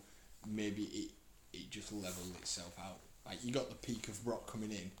 so maybe it just leveled itself out. You got the peak of Brock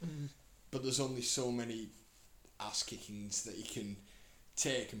coming in, but there's only so many ass kickings that he can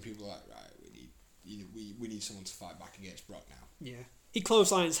take, and people are like, right, we need someone to fight back against Brock now. Yeah. He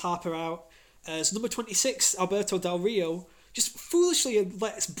clotheslines Harper out as number 26, Alberto Del Rio, just foolishly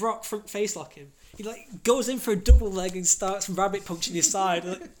lets Brock front face lock him. He goes in for a double leg and starts rabbit punching his side.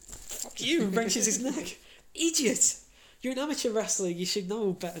 Fuck you, and wrenches his neck. Idiot! You're an amateur wrestler, you should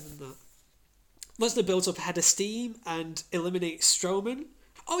know better than that. Lesnar builds up a head of steam and eliminates Strowman.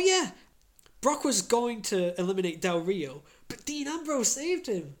 Oh yeah, Brock was going to eliminate Del Rio, but Dean Ambrose saved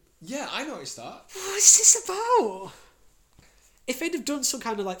him. Yeah, I noticed that. What is this about? If they'd have done some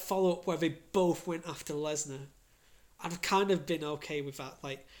kind of follow-up where they both went after Lesnar, I'd have kind of been okay with that.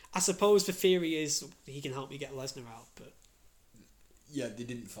 I suppose the theory is he can help me get Lesnar out, but... Yeah, they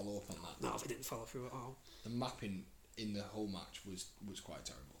didn't follow up on that. No, they didn't follow through at all. The mapping in the whole match was quite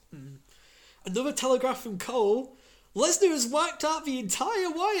terrible. Another telegraph from Cole. Lesnar has wiped out the entire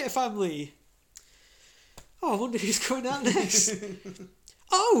Wyatt family. Oh, I wonder who's going out next.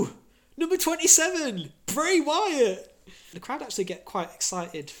 Oh, number 27, Bray Wyatt. The crowd actually get quite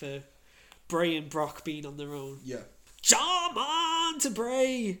excited for Bray and Brock being on their own. Yeah. Jam on to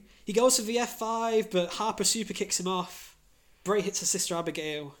Bray. He goes for the F5, but Harper super kicks him off. Bray hits her sister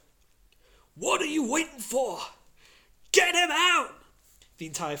Abigail. What are you waiting for? Get him out! The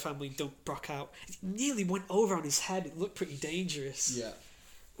entire family dumped Brock out. It nearly went over on his head. It looked pretty dangerous. Yeah.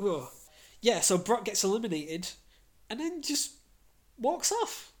 Ugh. Yeah, so Brock gets eliminated and then just walks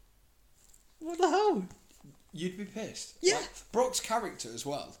off. What the hell? You'd be pissed. Yeah. Brock's character as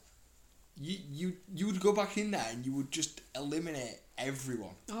well. You would go back in there and you would just eliminate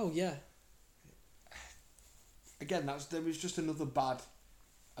everyone. Oh, yeah. Again, there was just a bad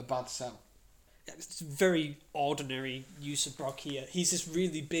sell. It's a very ordinary use of Brock here. He's this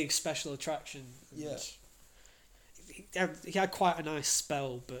really big special attraction. Yeah. He had quite a nice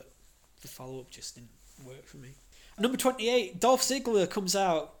spell, but the follow-up just didn't work for me. Number 28, Dolph Ziggler comes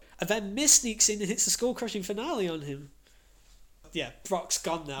out, and then Miz sneaks in and hits the skull-crushing finale on him. Yeah, Brock's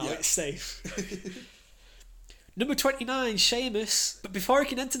gone now, It's safe. Number 29, Sheamus. But before he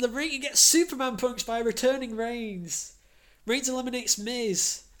can enter the ring, he gets Superman punched by a returning Reigns. Reigns eliminates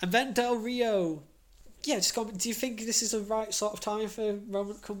Miz, and then Del Rio. Yeah, just comment, do you think this is the right sort of time for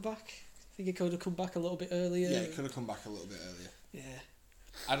Roman to come back? I think he could have come back a little bit earlier. Yeah, he could have come back a little bit earlier. Yeah.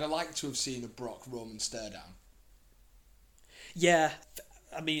 I'd have liked to have seen a Brock Roman stare down. Yeah,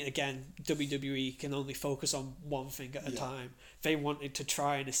 I mean, again, WWE can only focus on one thing at a time. They wanted to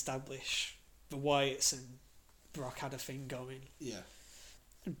try and establish the Wyatts, and Brock had a thing going. Yeah.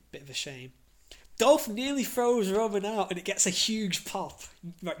 A bit of a shame. Dolph nearly throws Roman out and it gets a huge pop.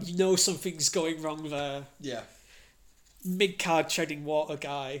 Right, you know something's going wrong there. Yeah. Mid-card treading water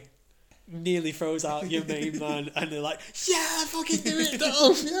guy nearly throws out your main man and they're like, yeah, fucking do it,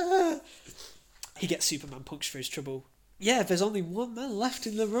 Dolph, yeah. He gets Superman punched for his trouble. Yeah, there's only one man left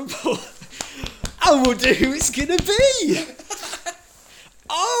in the Rumble. I wonder who it's gonna be.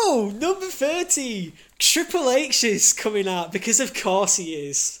 Oh, number 30. Triple H is coming out because of course he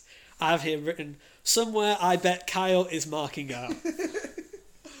is. I have here written, somewhere I bet Kyle is marking out.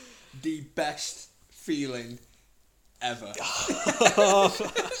 The best feeling ever.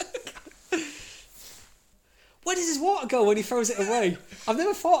 Where does his water go when he throws it away? I've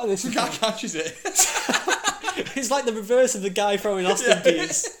never thought of this. The guy catches it. It's like the reverse of the guy throwing Austin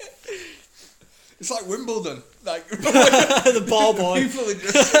Peas. It's like Wimbledon. Like the ball boy. People are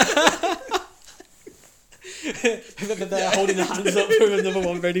just... They're holding their hands up for another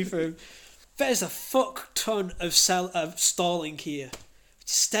one ready for him. There's a fuck ton of stalling here.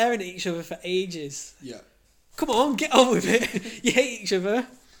 Just staring at each other for ages. Yeah. Come on, get on with it. You hate each other.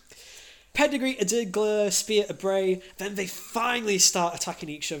 Pedigree to Diggler, Spear to Bray, then they finally start attacking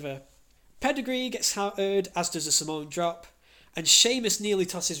each other. Pedigree gets countered, as does a Samoan drop, and Sheamus nearly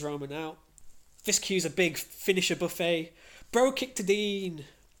tosses Roman out. This cues a big finisher buffet. Bro kick to Dean,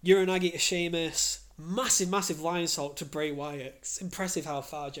 Uranagi to Sheamus, massive lion salt to Bray Wyatt. It's impressive how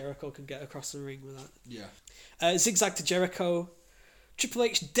far Jericho can get across the ring with that. Yeah. Zigzag to Jericho. Triple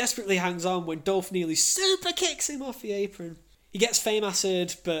H desperately hangs on when Dolph nearly super kicks him off the apron. He gets Fame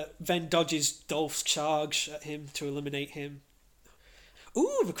Acid, but then dodges Dolph's charge at him to eliminate him.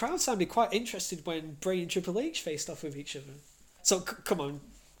 Ooh, the crowd sounded quite interested when Bray and Triple H faced off with each other. So, come on,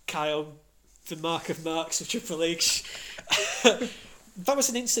 Kyle, the mark of marks of Triple H. That was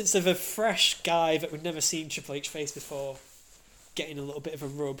an instance of a fresh guy that we'd never seen Triple H face before getting a little bit of a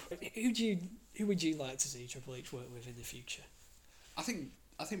rub. Who would you like to see Triple H work with in the future? I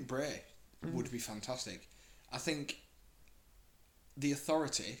think Bray would be fantastic. I think the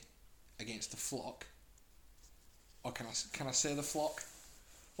Authority against the Flock, or can I say the Flock?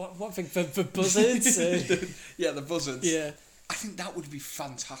 What thing, the Buzzards? Yeah, the Buzzards. Yeah. I think that would be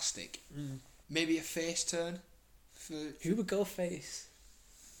fantastic. Maybe a face turn. Who would go face?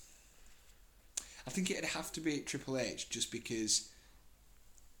 I think it'd have to be Triple H, just because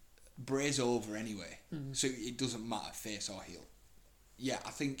Bray's over anyway, so it doesn't matter face or heel. Yeah,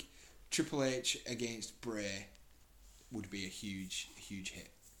 I think Triple H against Bray would be a huge hit.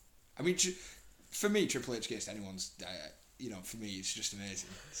 I mean, for me, Triple H against anyone's, for me, it's just amazing.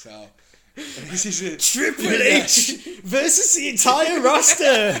 So, this is it. Triple H versus the entire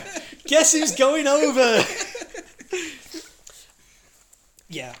roster. Guess who's going over?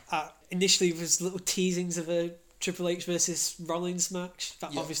 Yeah, initially there was little teasings of a Triple H versus Rollins match.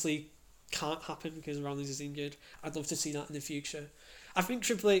 That obviously can't happen because Rollins is injured. I'd love to see that in the future. I think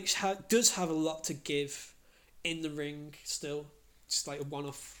Triple H does have a lot to give in the ring still. Just like a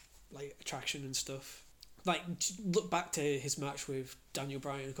one-off attraction and stuff. Like, look back to his match with Daniel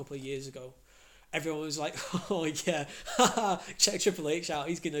Bryan a couple of years ago. Everyone was like, oh yeah, check Triple H out.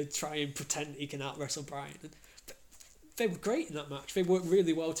 He's going to try and pretend he can out-wrestle Bryan. They were great in that match. They worked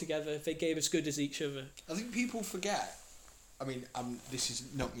really well together. They gave as good as each other. I think people forget. I mean, this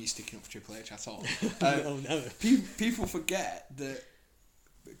is not me sticking up for Triple H at all. No, never. People forget that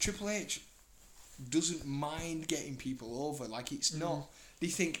Triple H doesn't mind getting people over. Like, it's not. They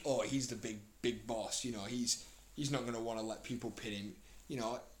think, oh, he's the big boss. You know, he's not going to want to let people pin him. You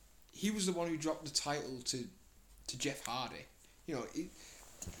know, he was the one who dropped the title to Jeff Hardy. You know,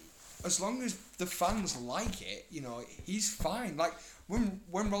 as long as the fans like it, you know, he's fine. Like, when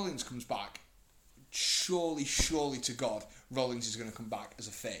Rollins comes back, surely to God, Rollins is going to come back as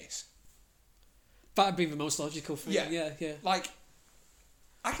a face. That'd be the most logical thing. Yeah. Like,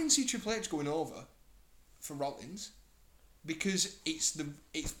 I can see Triple H going over for Rollins because it's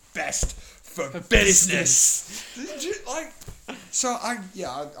best for business. Like, so I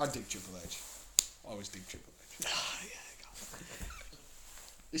dig Triple H. I always dig Triple H.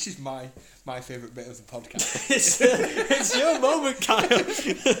 This is my favourite bit of the podcast. it's your moment, Kyle.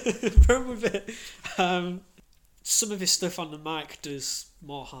 Run with it. Some of his stuff on the mic does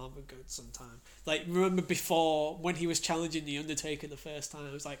more harm than good sometimes. Like, remember before, when he was challenging The Undertaker the first time,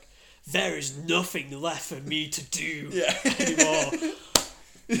 I was like, there is nothing left for me to do anymore.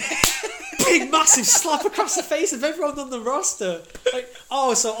 Big massive slap across the face of everyone on the roster. Like,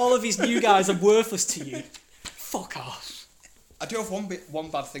 oh, so all of these new guys are worthless to you. Fuck off. I do have one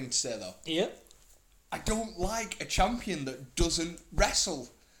bad thing to say though. Yeah. I don't like a champion that doesn't wrestle.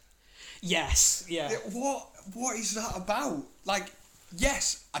 Yes. Yeah. What is that about? Like,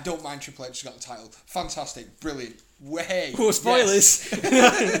 yes, I don't mind Triple H got the title. Fantastic, brilliant. Way. Cool spoilers.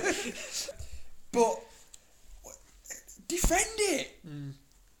 Yes. But defend it.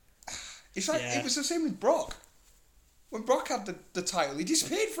 It's like it was the same with Brock. When Brock had the title, he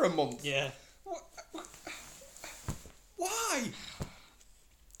disappeared for a month. Yeah. Why?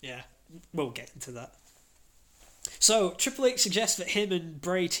 Yeah. We'll get into that. So Triple H suggests that him and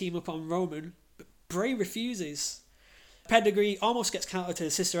Bray team up on Roman, but Bray refuses. Pedigree almost gets countered to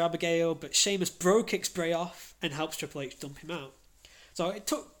Sister Abigail, but Sheamus bro kicks Bray off and helps Triple H dump him out. So it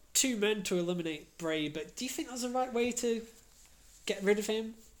took 2 men to eliminate Bray, but do you think that's the right way to get rid of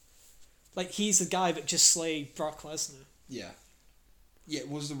him? Like, he's the guy that just slayed Brock Lesnar. Yeah, it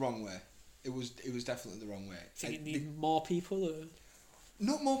was the wrong way. It was definitely the wrong way. Think you need more people, or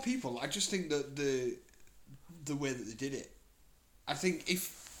not more people? I just think that the way that they did it. I think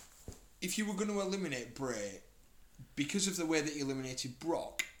if you were going to eliminate Bray, because of the way that he eliminated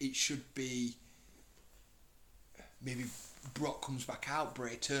Brock, it should be maybe Brock comes back out,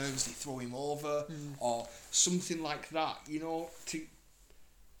 Bray turns, they throw him over, or something like that. You know,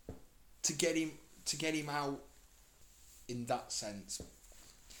 to get him out in that sense.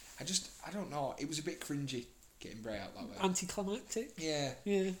 I don't know. It was a bit cringy getting Bray out that way. anticlimactic? Yeah.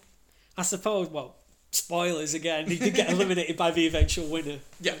 Yeah. I suppose, well, spoilers again, he did get eliminated by the eventual winner.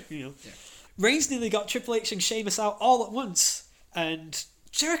 Yeah. You know. Yeah. Reigns nearly got Triple H and Sheamus out all at once, and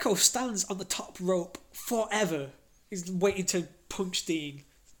Jericho stands on the top rope forever. He's waiting to punch Dean.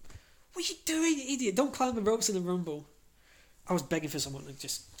 What are you doing, you idiot? Don't climb the ropes in the Rumble. I was begging for someone to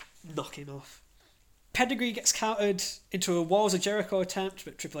just knock him off. Pedigree gets countered into a Walls of Jericho attempt,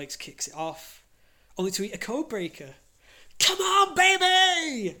 but Triple H kicks it off, only to eat a code breaker. Come on,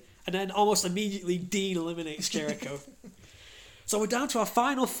 baby! And then almost immediately Dean eliminates Jericho. So we're down to our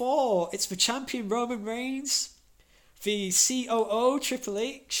final 4. It's the champion Roman Reigns, the COO Triple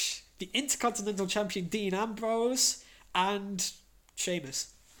H, the Intercontinental Champion Dean Ambrose, and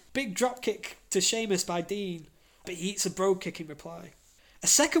Sheamus. Big dropkick to Sheamus by Dean, but he eats a bro kick in reply. A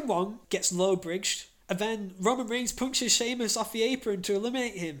second one gets low bridged, and then Roman Reigns punches Sheamus off the apron to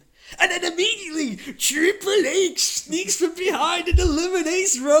eliminate him. And then immediately Triple H sneaks from behind and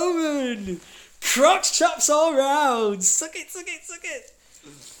eliminates Roman. Crotch chops all round. Suck it, suck it, suck it.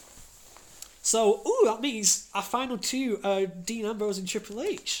 So, that means our final 2 are Dean Ambrose and Triple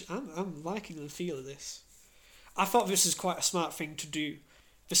H. I'm liking the feel of this. I thought this was quite a smart thing to do.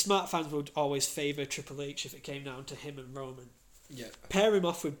 The smart fans would always favour Triple H if it came down to him and Roman. Yeah. Pair him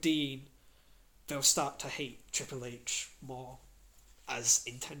off with Dean, they'll start to hate Triple H more, as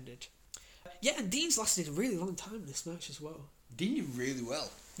intended. Yeah, and Dean's lasted a really long time in this match as well. Dean did really well.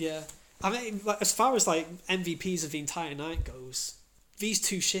 Yeah. I mean, like, as far as like MVPs of the entire night goes, these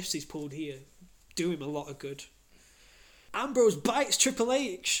 2 shifts he's pulled here do him a lot of good. Ambrose bites Triple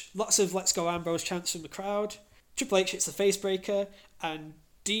H. Lots of "Let's go Ambrose" chants from the crowd. Triple H hits the face breaker, and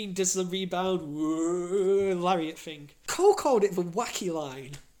Dean does the rebound lariat thing. Cole called it the wacky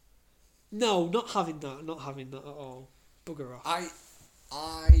line. No, not having that at all. Bugger off.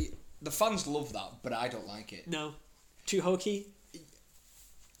 The fans love that, but I don't like it. No. Too hokey?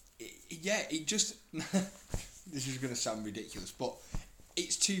 Yeah, it just... This is going to sound ridiculous, but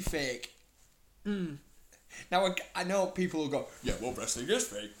it's too fake. Now, I know people will go, yeah, well, wrestling is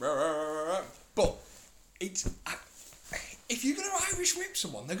fake. But it's... If you're going to Irish whip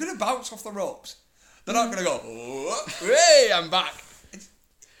someone, they're going to bounce off the ropes. They're not going to go, oh, hey, I'm back.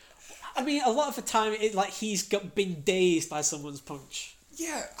 I mean, a lot of the time, he's been dazed by someone's punch.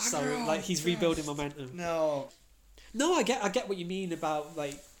 Yeah, he's rebuilding momentum. No, I get what you mean about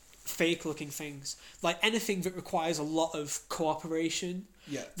fake looking things, anything that requires a lot of cooperation.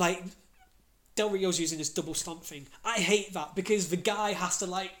 Yeah, Del Rio's using this double stomp thing. I hate that because the guy has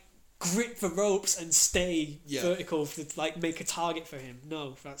to grip the ropes and stay vertical to make a target for him.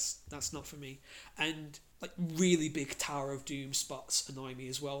 No, that's not for me. And really big Tower of Doom spots annoy me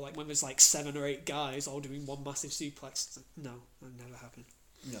as well. When there's 7 or 8 guys all doing one massive suplex. No, that never happened.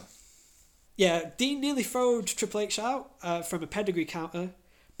 No. Yeah, Dean nearly throwed Triple H out from a pedigree counter,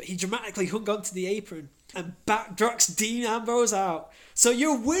 but he dramatically hung onto the apron and backdrops Dean Ambrose out. So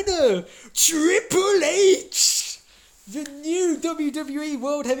your winner, Triple H, the new WWE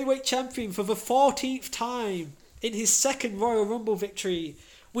World Heavyweight Champion for the 14th time in his second Royal Rumble victory,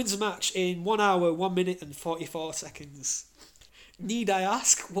 wins the match in 1 hour, 1 minute and 44 seconds. Need I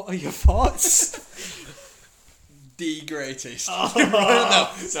ask, what are your thoughts? The greatest. Oh.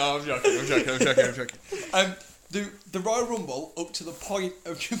 No, I'm joking. The Royal Rumble up to the point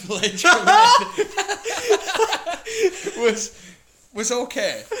of Triple H coming in was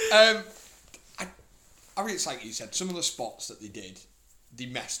okay. I mean, it's like you said, some of the spots that they did, they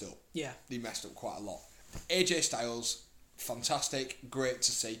messed up. Yeah. They messed up quite a lot. AJ Styles, fantastic, great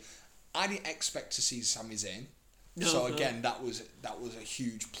to see. I didn't expect to see Sami Zayn. So again, that was a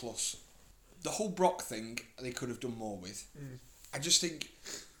huge plus. The whole Brock thing, they could have done more with. I just think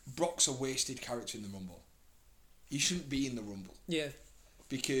Brock's a wasted character in the Rumble. He shouldn't be in the Rumble. Yeah.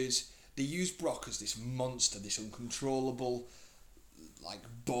 Because they use Brock as this monster, this uncontrollable, like,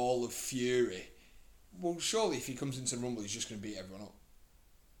 ball of fury. Well, surely if he comes into the Rumble, he's just going to beat everyone up.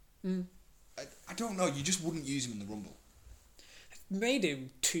 I don't know. You just wouldn't use him in the Rumble. Made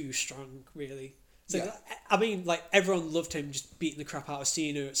him too strong, really. So, Yeah. I mean, like, everyone loved him just beating the crap out of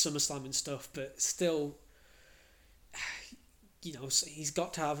Cena at SummerSlam and stuff, but still, you know, he's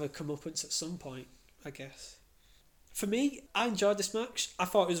got to have a comeuppance at some point, I guess. For me, I enjoyed this match. I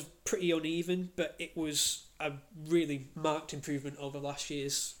thought it was pretty uneven, but it was a really marked improvement over last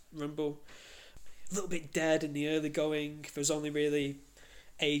year's Rumble. A little bit dead in the early going. There was only really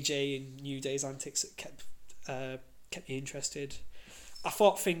AJ and New Day's antics that kept me interested. I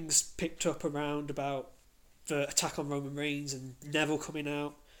thought things picked up around about the attack on Roman Reigns and Neville coming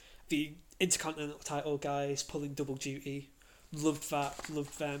out. The Intercontinental title guys pulling double duty. Loved that.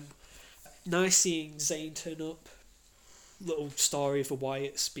 Loved them. Nice seeing Zayn turn up. Little story of the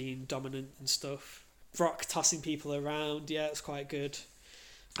Wyatts being dominant and stuff. Brock tossing people around. Yeah, it's quite good.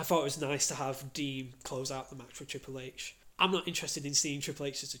 I thought it was nice to have Dean close out the match with Triple H. I'm not interested in seeing Triple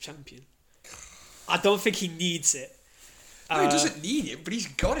H as a champion. I don't think he needs it. No, he doesn't need it, but he's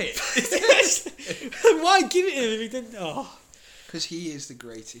got it. Why give it him if he didn't? Oh. Because he is the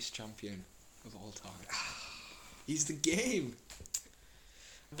greatest champion of all time. He's the game.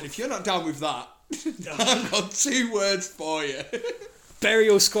 And if you're not down with that, I've got 2 words for you.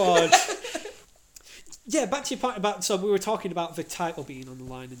 Burial Squad. Yeah, back to your point about... So we were talking about the title being on the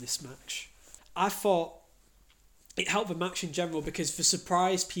line in this match. I thought it helped the match in general because the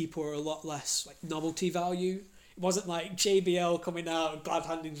surprise people are a lot less like novelty value. It wasn't like JBL coming out glad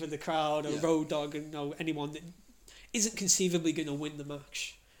handing for the crowd or Road Dogg and anyone that isn't conceivably going to win the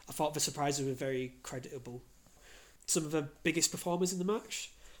match. I thought the surprises were very creditable. Some of the biggest performers in the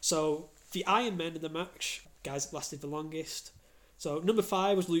match. So the Iron Men in the match, guys that lasted the longest. So number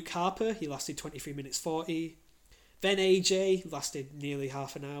 5 was Luke Harper. He lasted 23 minutes 40. Then AJ lasted nearly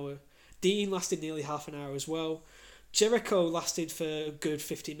half an hour. Dean lasted nearly half an hour as well. Jericho lasted for a good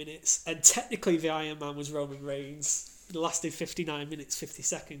 50 minutes. And technically the Iron Man was Roman Reigns. It lasted 59 minutes 50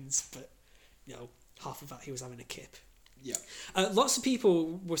 seconds. But, you know, half of that he was having a kip. Yeah. Lots of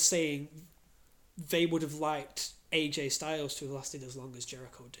people were saying they would have liked AJ Styles to have lasted as long as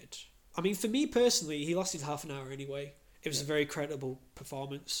Jericho did. I mean, for me personally, he lasted half an hour anyway. It was a very credible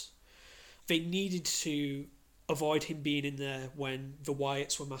performance. They needed to avoid him being in there when the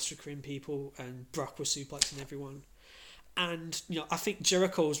Wyatts were massacring people and Brock was suplexing everyone. And, you know, I think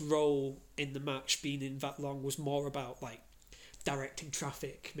Jericho's role in the match being in that long was more about, like, directing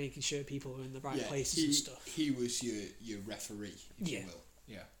traffic, making sure people are in the right places and stuff. He was your referee, if you will.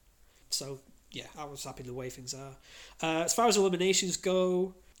 Yeah. So, yeah, I was happy the way things are. As far as eliminations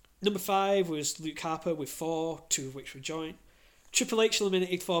go, number 5 was Luke Harper with 4, 2 of which were joint. Triple H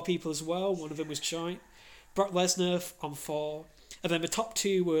eliminated 4 people as well, one of them was joint. Brock Lesnar on 4. And then the top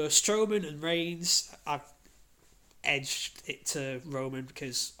 2 were Strowman and Reigns. I edged it to Roman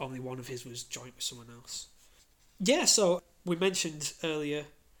because only one of his was joint with someone else. Yeah, so we mentioned earlier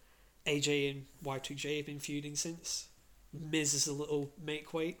AJ and Y2J have been feuding since. Miz is a little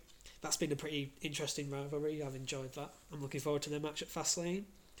make weight. That's been a pretty interesting rivalry. I've enjoyed that. I'm looking forward to their match at Fastlane.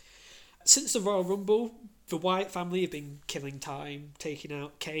 Since the Royal Rumble, the Wyatt family have been killing time, taking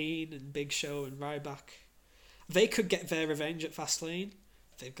out Kane and Big Show and Ryback. They could get their revenge at Fastlane.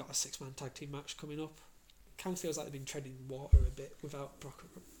 They've got a 6-man tag team match coming up. Kind of feels like they've been treading water a bit without Brock.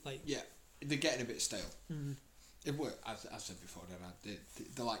 Yeah, they're getting a bit stale. Mm. It worked, as I said before,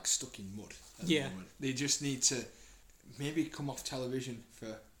 they're like stuck in mud at the moment. They just need to maybe come off television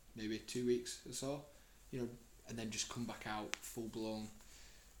for maybe 2 weeks or so, and then just come back out full blown.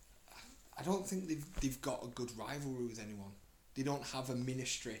 I don't think they've got a good rivalry with anyone. They don't have a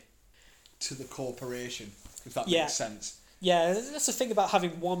ministry to the corporation, if that makes sense. Yeah, that's the thing about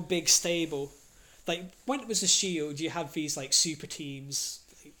having one big stable. Like, when it was the Shield, you had these, like, super teams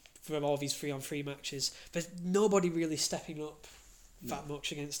for all these 3-on-3 matches, but nobody really stepping up that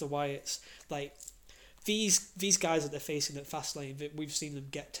much against the Wyatts. Like, these guys that they're facing at Fastlane, we've seen them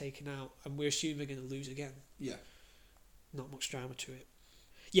get taken out, and we're assuming they're going to lose again. Yeah. Not much drama to it.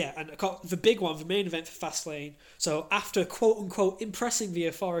 Yeah, and the big one, the main event for Fastlane. So after quote-unquote impressing the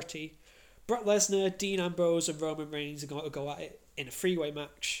Authority, Brock Lesnar, Dean Ambrose and Roman Reigns are going to go at it in a three-way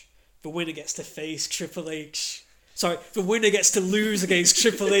match. The winner gets to face Triple H. Sorry, the winner gets to lose against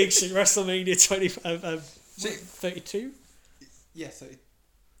Triple H at WrestleMania 32? Yeah, 30.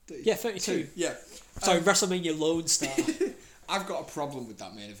 Yeah, 32. Yeah. Sorry, WrestleMania Lone Star. I've got a problem with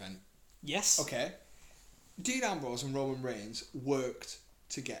that main event. Yes. Okay. Dean Ambrose and Roman Reigns worked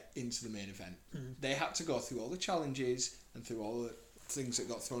to get into the main event. They had to go through all the challenges and through all the things that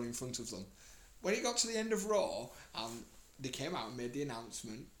got thrown in front of them. When it got to the end of Raw, they came out and made the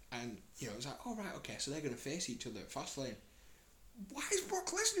announcement, and it was like, oh right, okay, so they're going to face each other at Fastlane. Why is Brock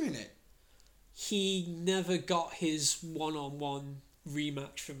Lesnar in it? He never got his one-on-one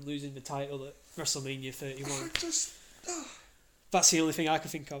rematch from losing the title at WrestleMania 31. That's the only thing I can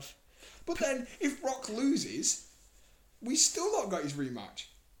think of. But then, if Brock loses, we still not got his rematch.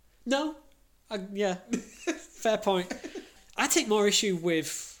 No. Yeah. Fair point. I take more issue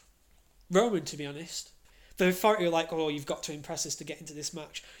with Roman, to be honest. The Authority are like, oh, you've got to impress us to get into this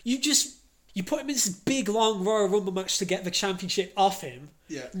match. You put him in this big, long Royal Rumble match to get the championship off him.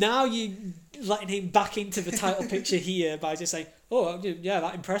 Yeah. Now you letting him back into the title picture here by just saying, oh, yeah,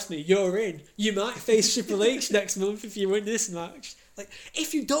 that impressed me. You're in. You might face Triple H next month if you win this match. Like,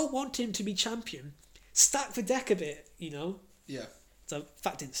 if you don't want him to be champion, stack the deck a bit, Yeah. So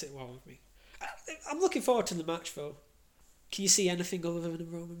that didn't sit well with me. I'm looking forward to the match, though. Can you see anything other than a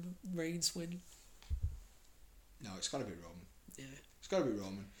Roman Reigns win? No, it's got to be Roman. Yeah. It's got to be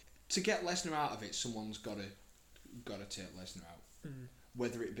Roman. To get Lesnar out of it, someone's got to take Lesnar out.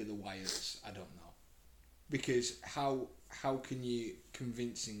 Whether it be the Wyatts, I don't know. Because how can you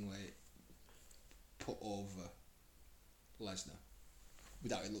convincingly put over Lesnar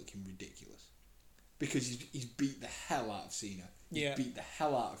without it looking ridiculous? Because he's beat the hell out of Cena. He's beat the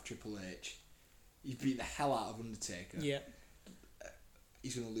hell out of Triple H. He's beat the hell out of Undertaker. Yeah.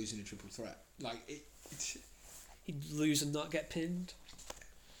 He's going to lose in a triple threat. Like, he'd lose and not get pinned.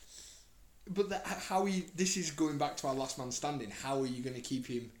 But this is going back to our last man standing. How are you going to keep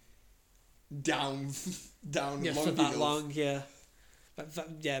him down long for that enough? long, yeah.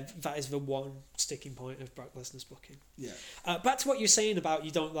 That is the one sticking point of Brock Lesnar's booking. Yeah. Back to what you're saying about you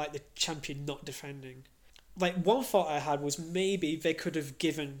don't like the champion not defending. Like, one thought I had was maybe they could have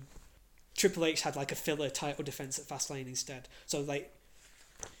given Triple H had like a filler title defense at Fastlane instead. So like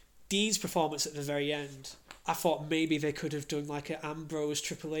Dean's performance at the very end, I thought maybe they could have done like an Ambrose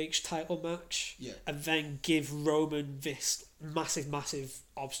Triple H title match, and then give Roman this massive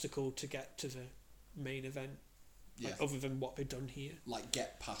obstacle to get to the main event. Like, other than what they've done here. Like,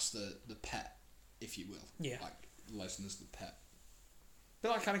 get past the pet, if you will. Yeah. Like, Lesnar's the pet. A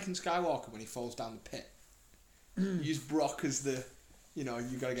bit like Anakin Skywalker when he falls down the pit. Use Brock as the, you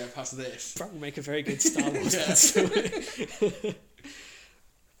gotta get past this. Brock would make a very good Star Wars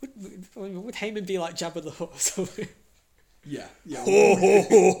Would Heyman be like Jabba the Hutt or something? Yeah. Ho, ho,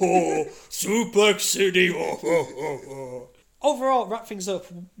 ho, ho. Suplex City. Ho, ho, ho, ho. Overall, wrap things up,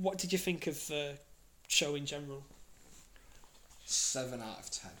 what did you think of the show in general? 7 out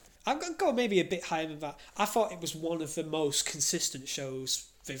of 10. I'm going to go maybe a bit higher than that. I thought it was one of the most consistent shows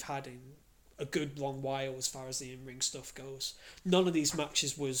they've had in a good long while as far as the in-ring stuff goes. None of these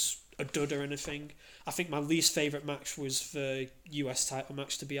matches was a dud or anything. I think my least favourite match was the US title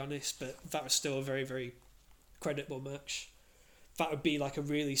match, to be honest, but that was still a very, very creditable match. That would be like a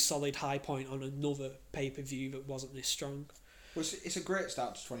really solid high point on another pay-per-view that wasn't this strong. Well, it's a great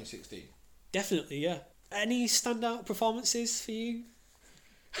start to 2016. Definitely, yeah. Any standout performances for you?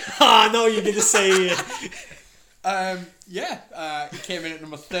 I know you're going to say it. He came in at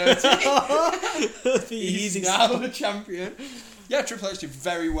number 30. He's now the champion. Yeah, Triple H did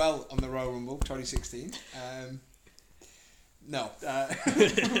very well on the Royal Rumble 2016.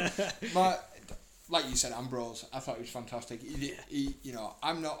 Like you said, Ambrose, I thought he was fantastic.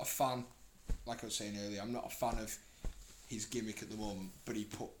 I'm not a fan, like I was saying earlier, I'm not a fan of his gimmick at the moment, but he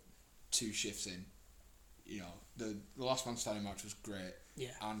put 2 shifts in. The last man standing match was great.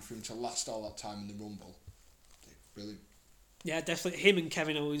 Yeah. And for him to last all that time in the Rumble, brilliant. Yeah, definitely. Him and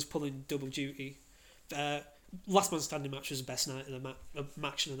Kevin Owens pulling double duty. Last man standing match was the best night of the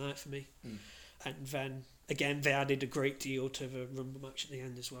match of the night for me. And then again, they added a great deal to the Rumble match at the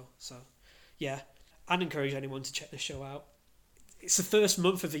end as well. So, yeah, I'd encourage anyone to check the show out. It's the first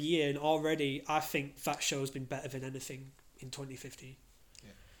month of the year, and already I think that show's been better than anything in 2015.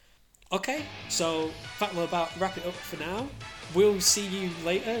 Okay, so that will about wrap it up for now. We'll see you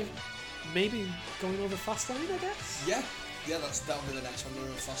later, maybe going over Fastlane, I guess? Yeah, Yeah, that'll be the next one.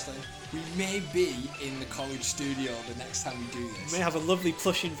 We're fasting. We may be in the college studio the next time we do this. We may have a lovely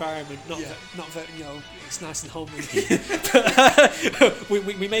plush environment, not it's nice and homely. But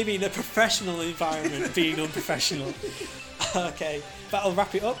we may be in a professional environment, being unprofessional. Okay, that'll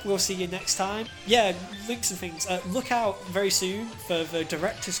wrap it up. We'll see you next time. Yeah, links and things. Look out very soon for the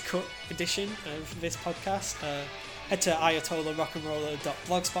director's cut edition of this podcast. Head to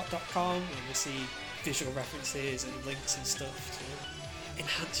ayatollahrockandroller.blogspot.com and you'll see visual references and links and stuff to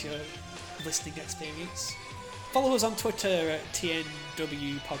enhance your listening experience. Follow us on Twitter at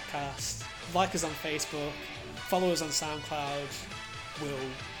TNW Podcast. Like us on Facebook. Follow us on SoundCloud. We'll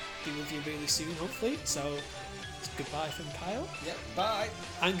be with you really soon, hopefully. So, it's goodbye from Kyle. Yep, bye.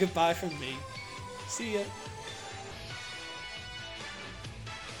 And goodbye from me. See ya.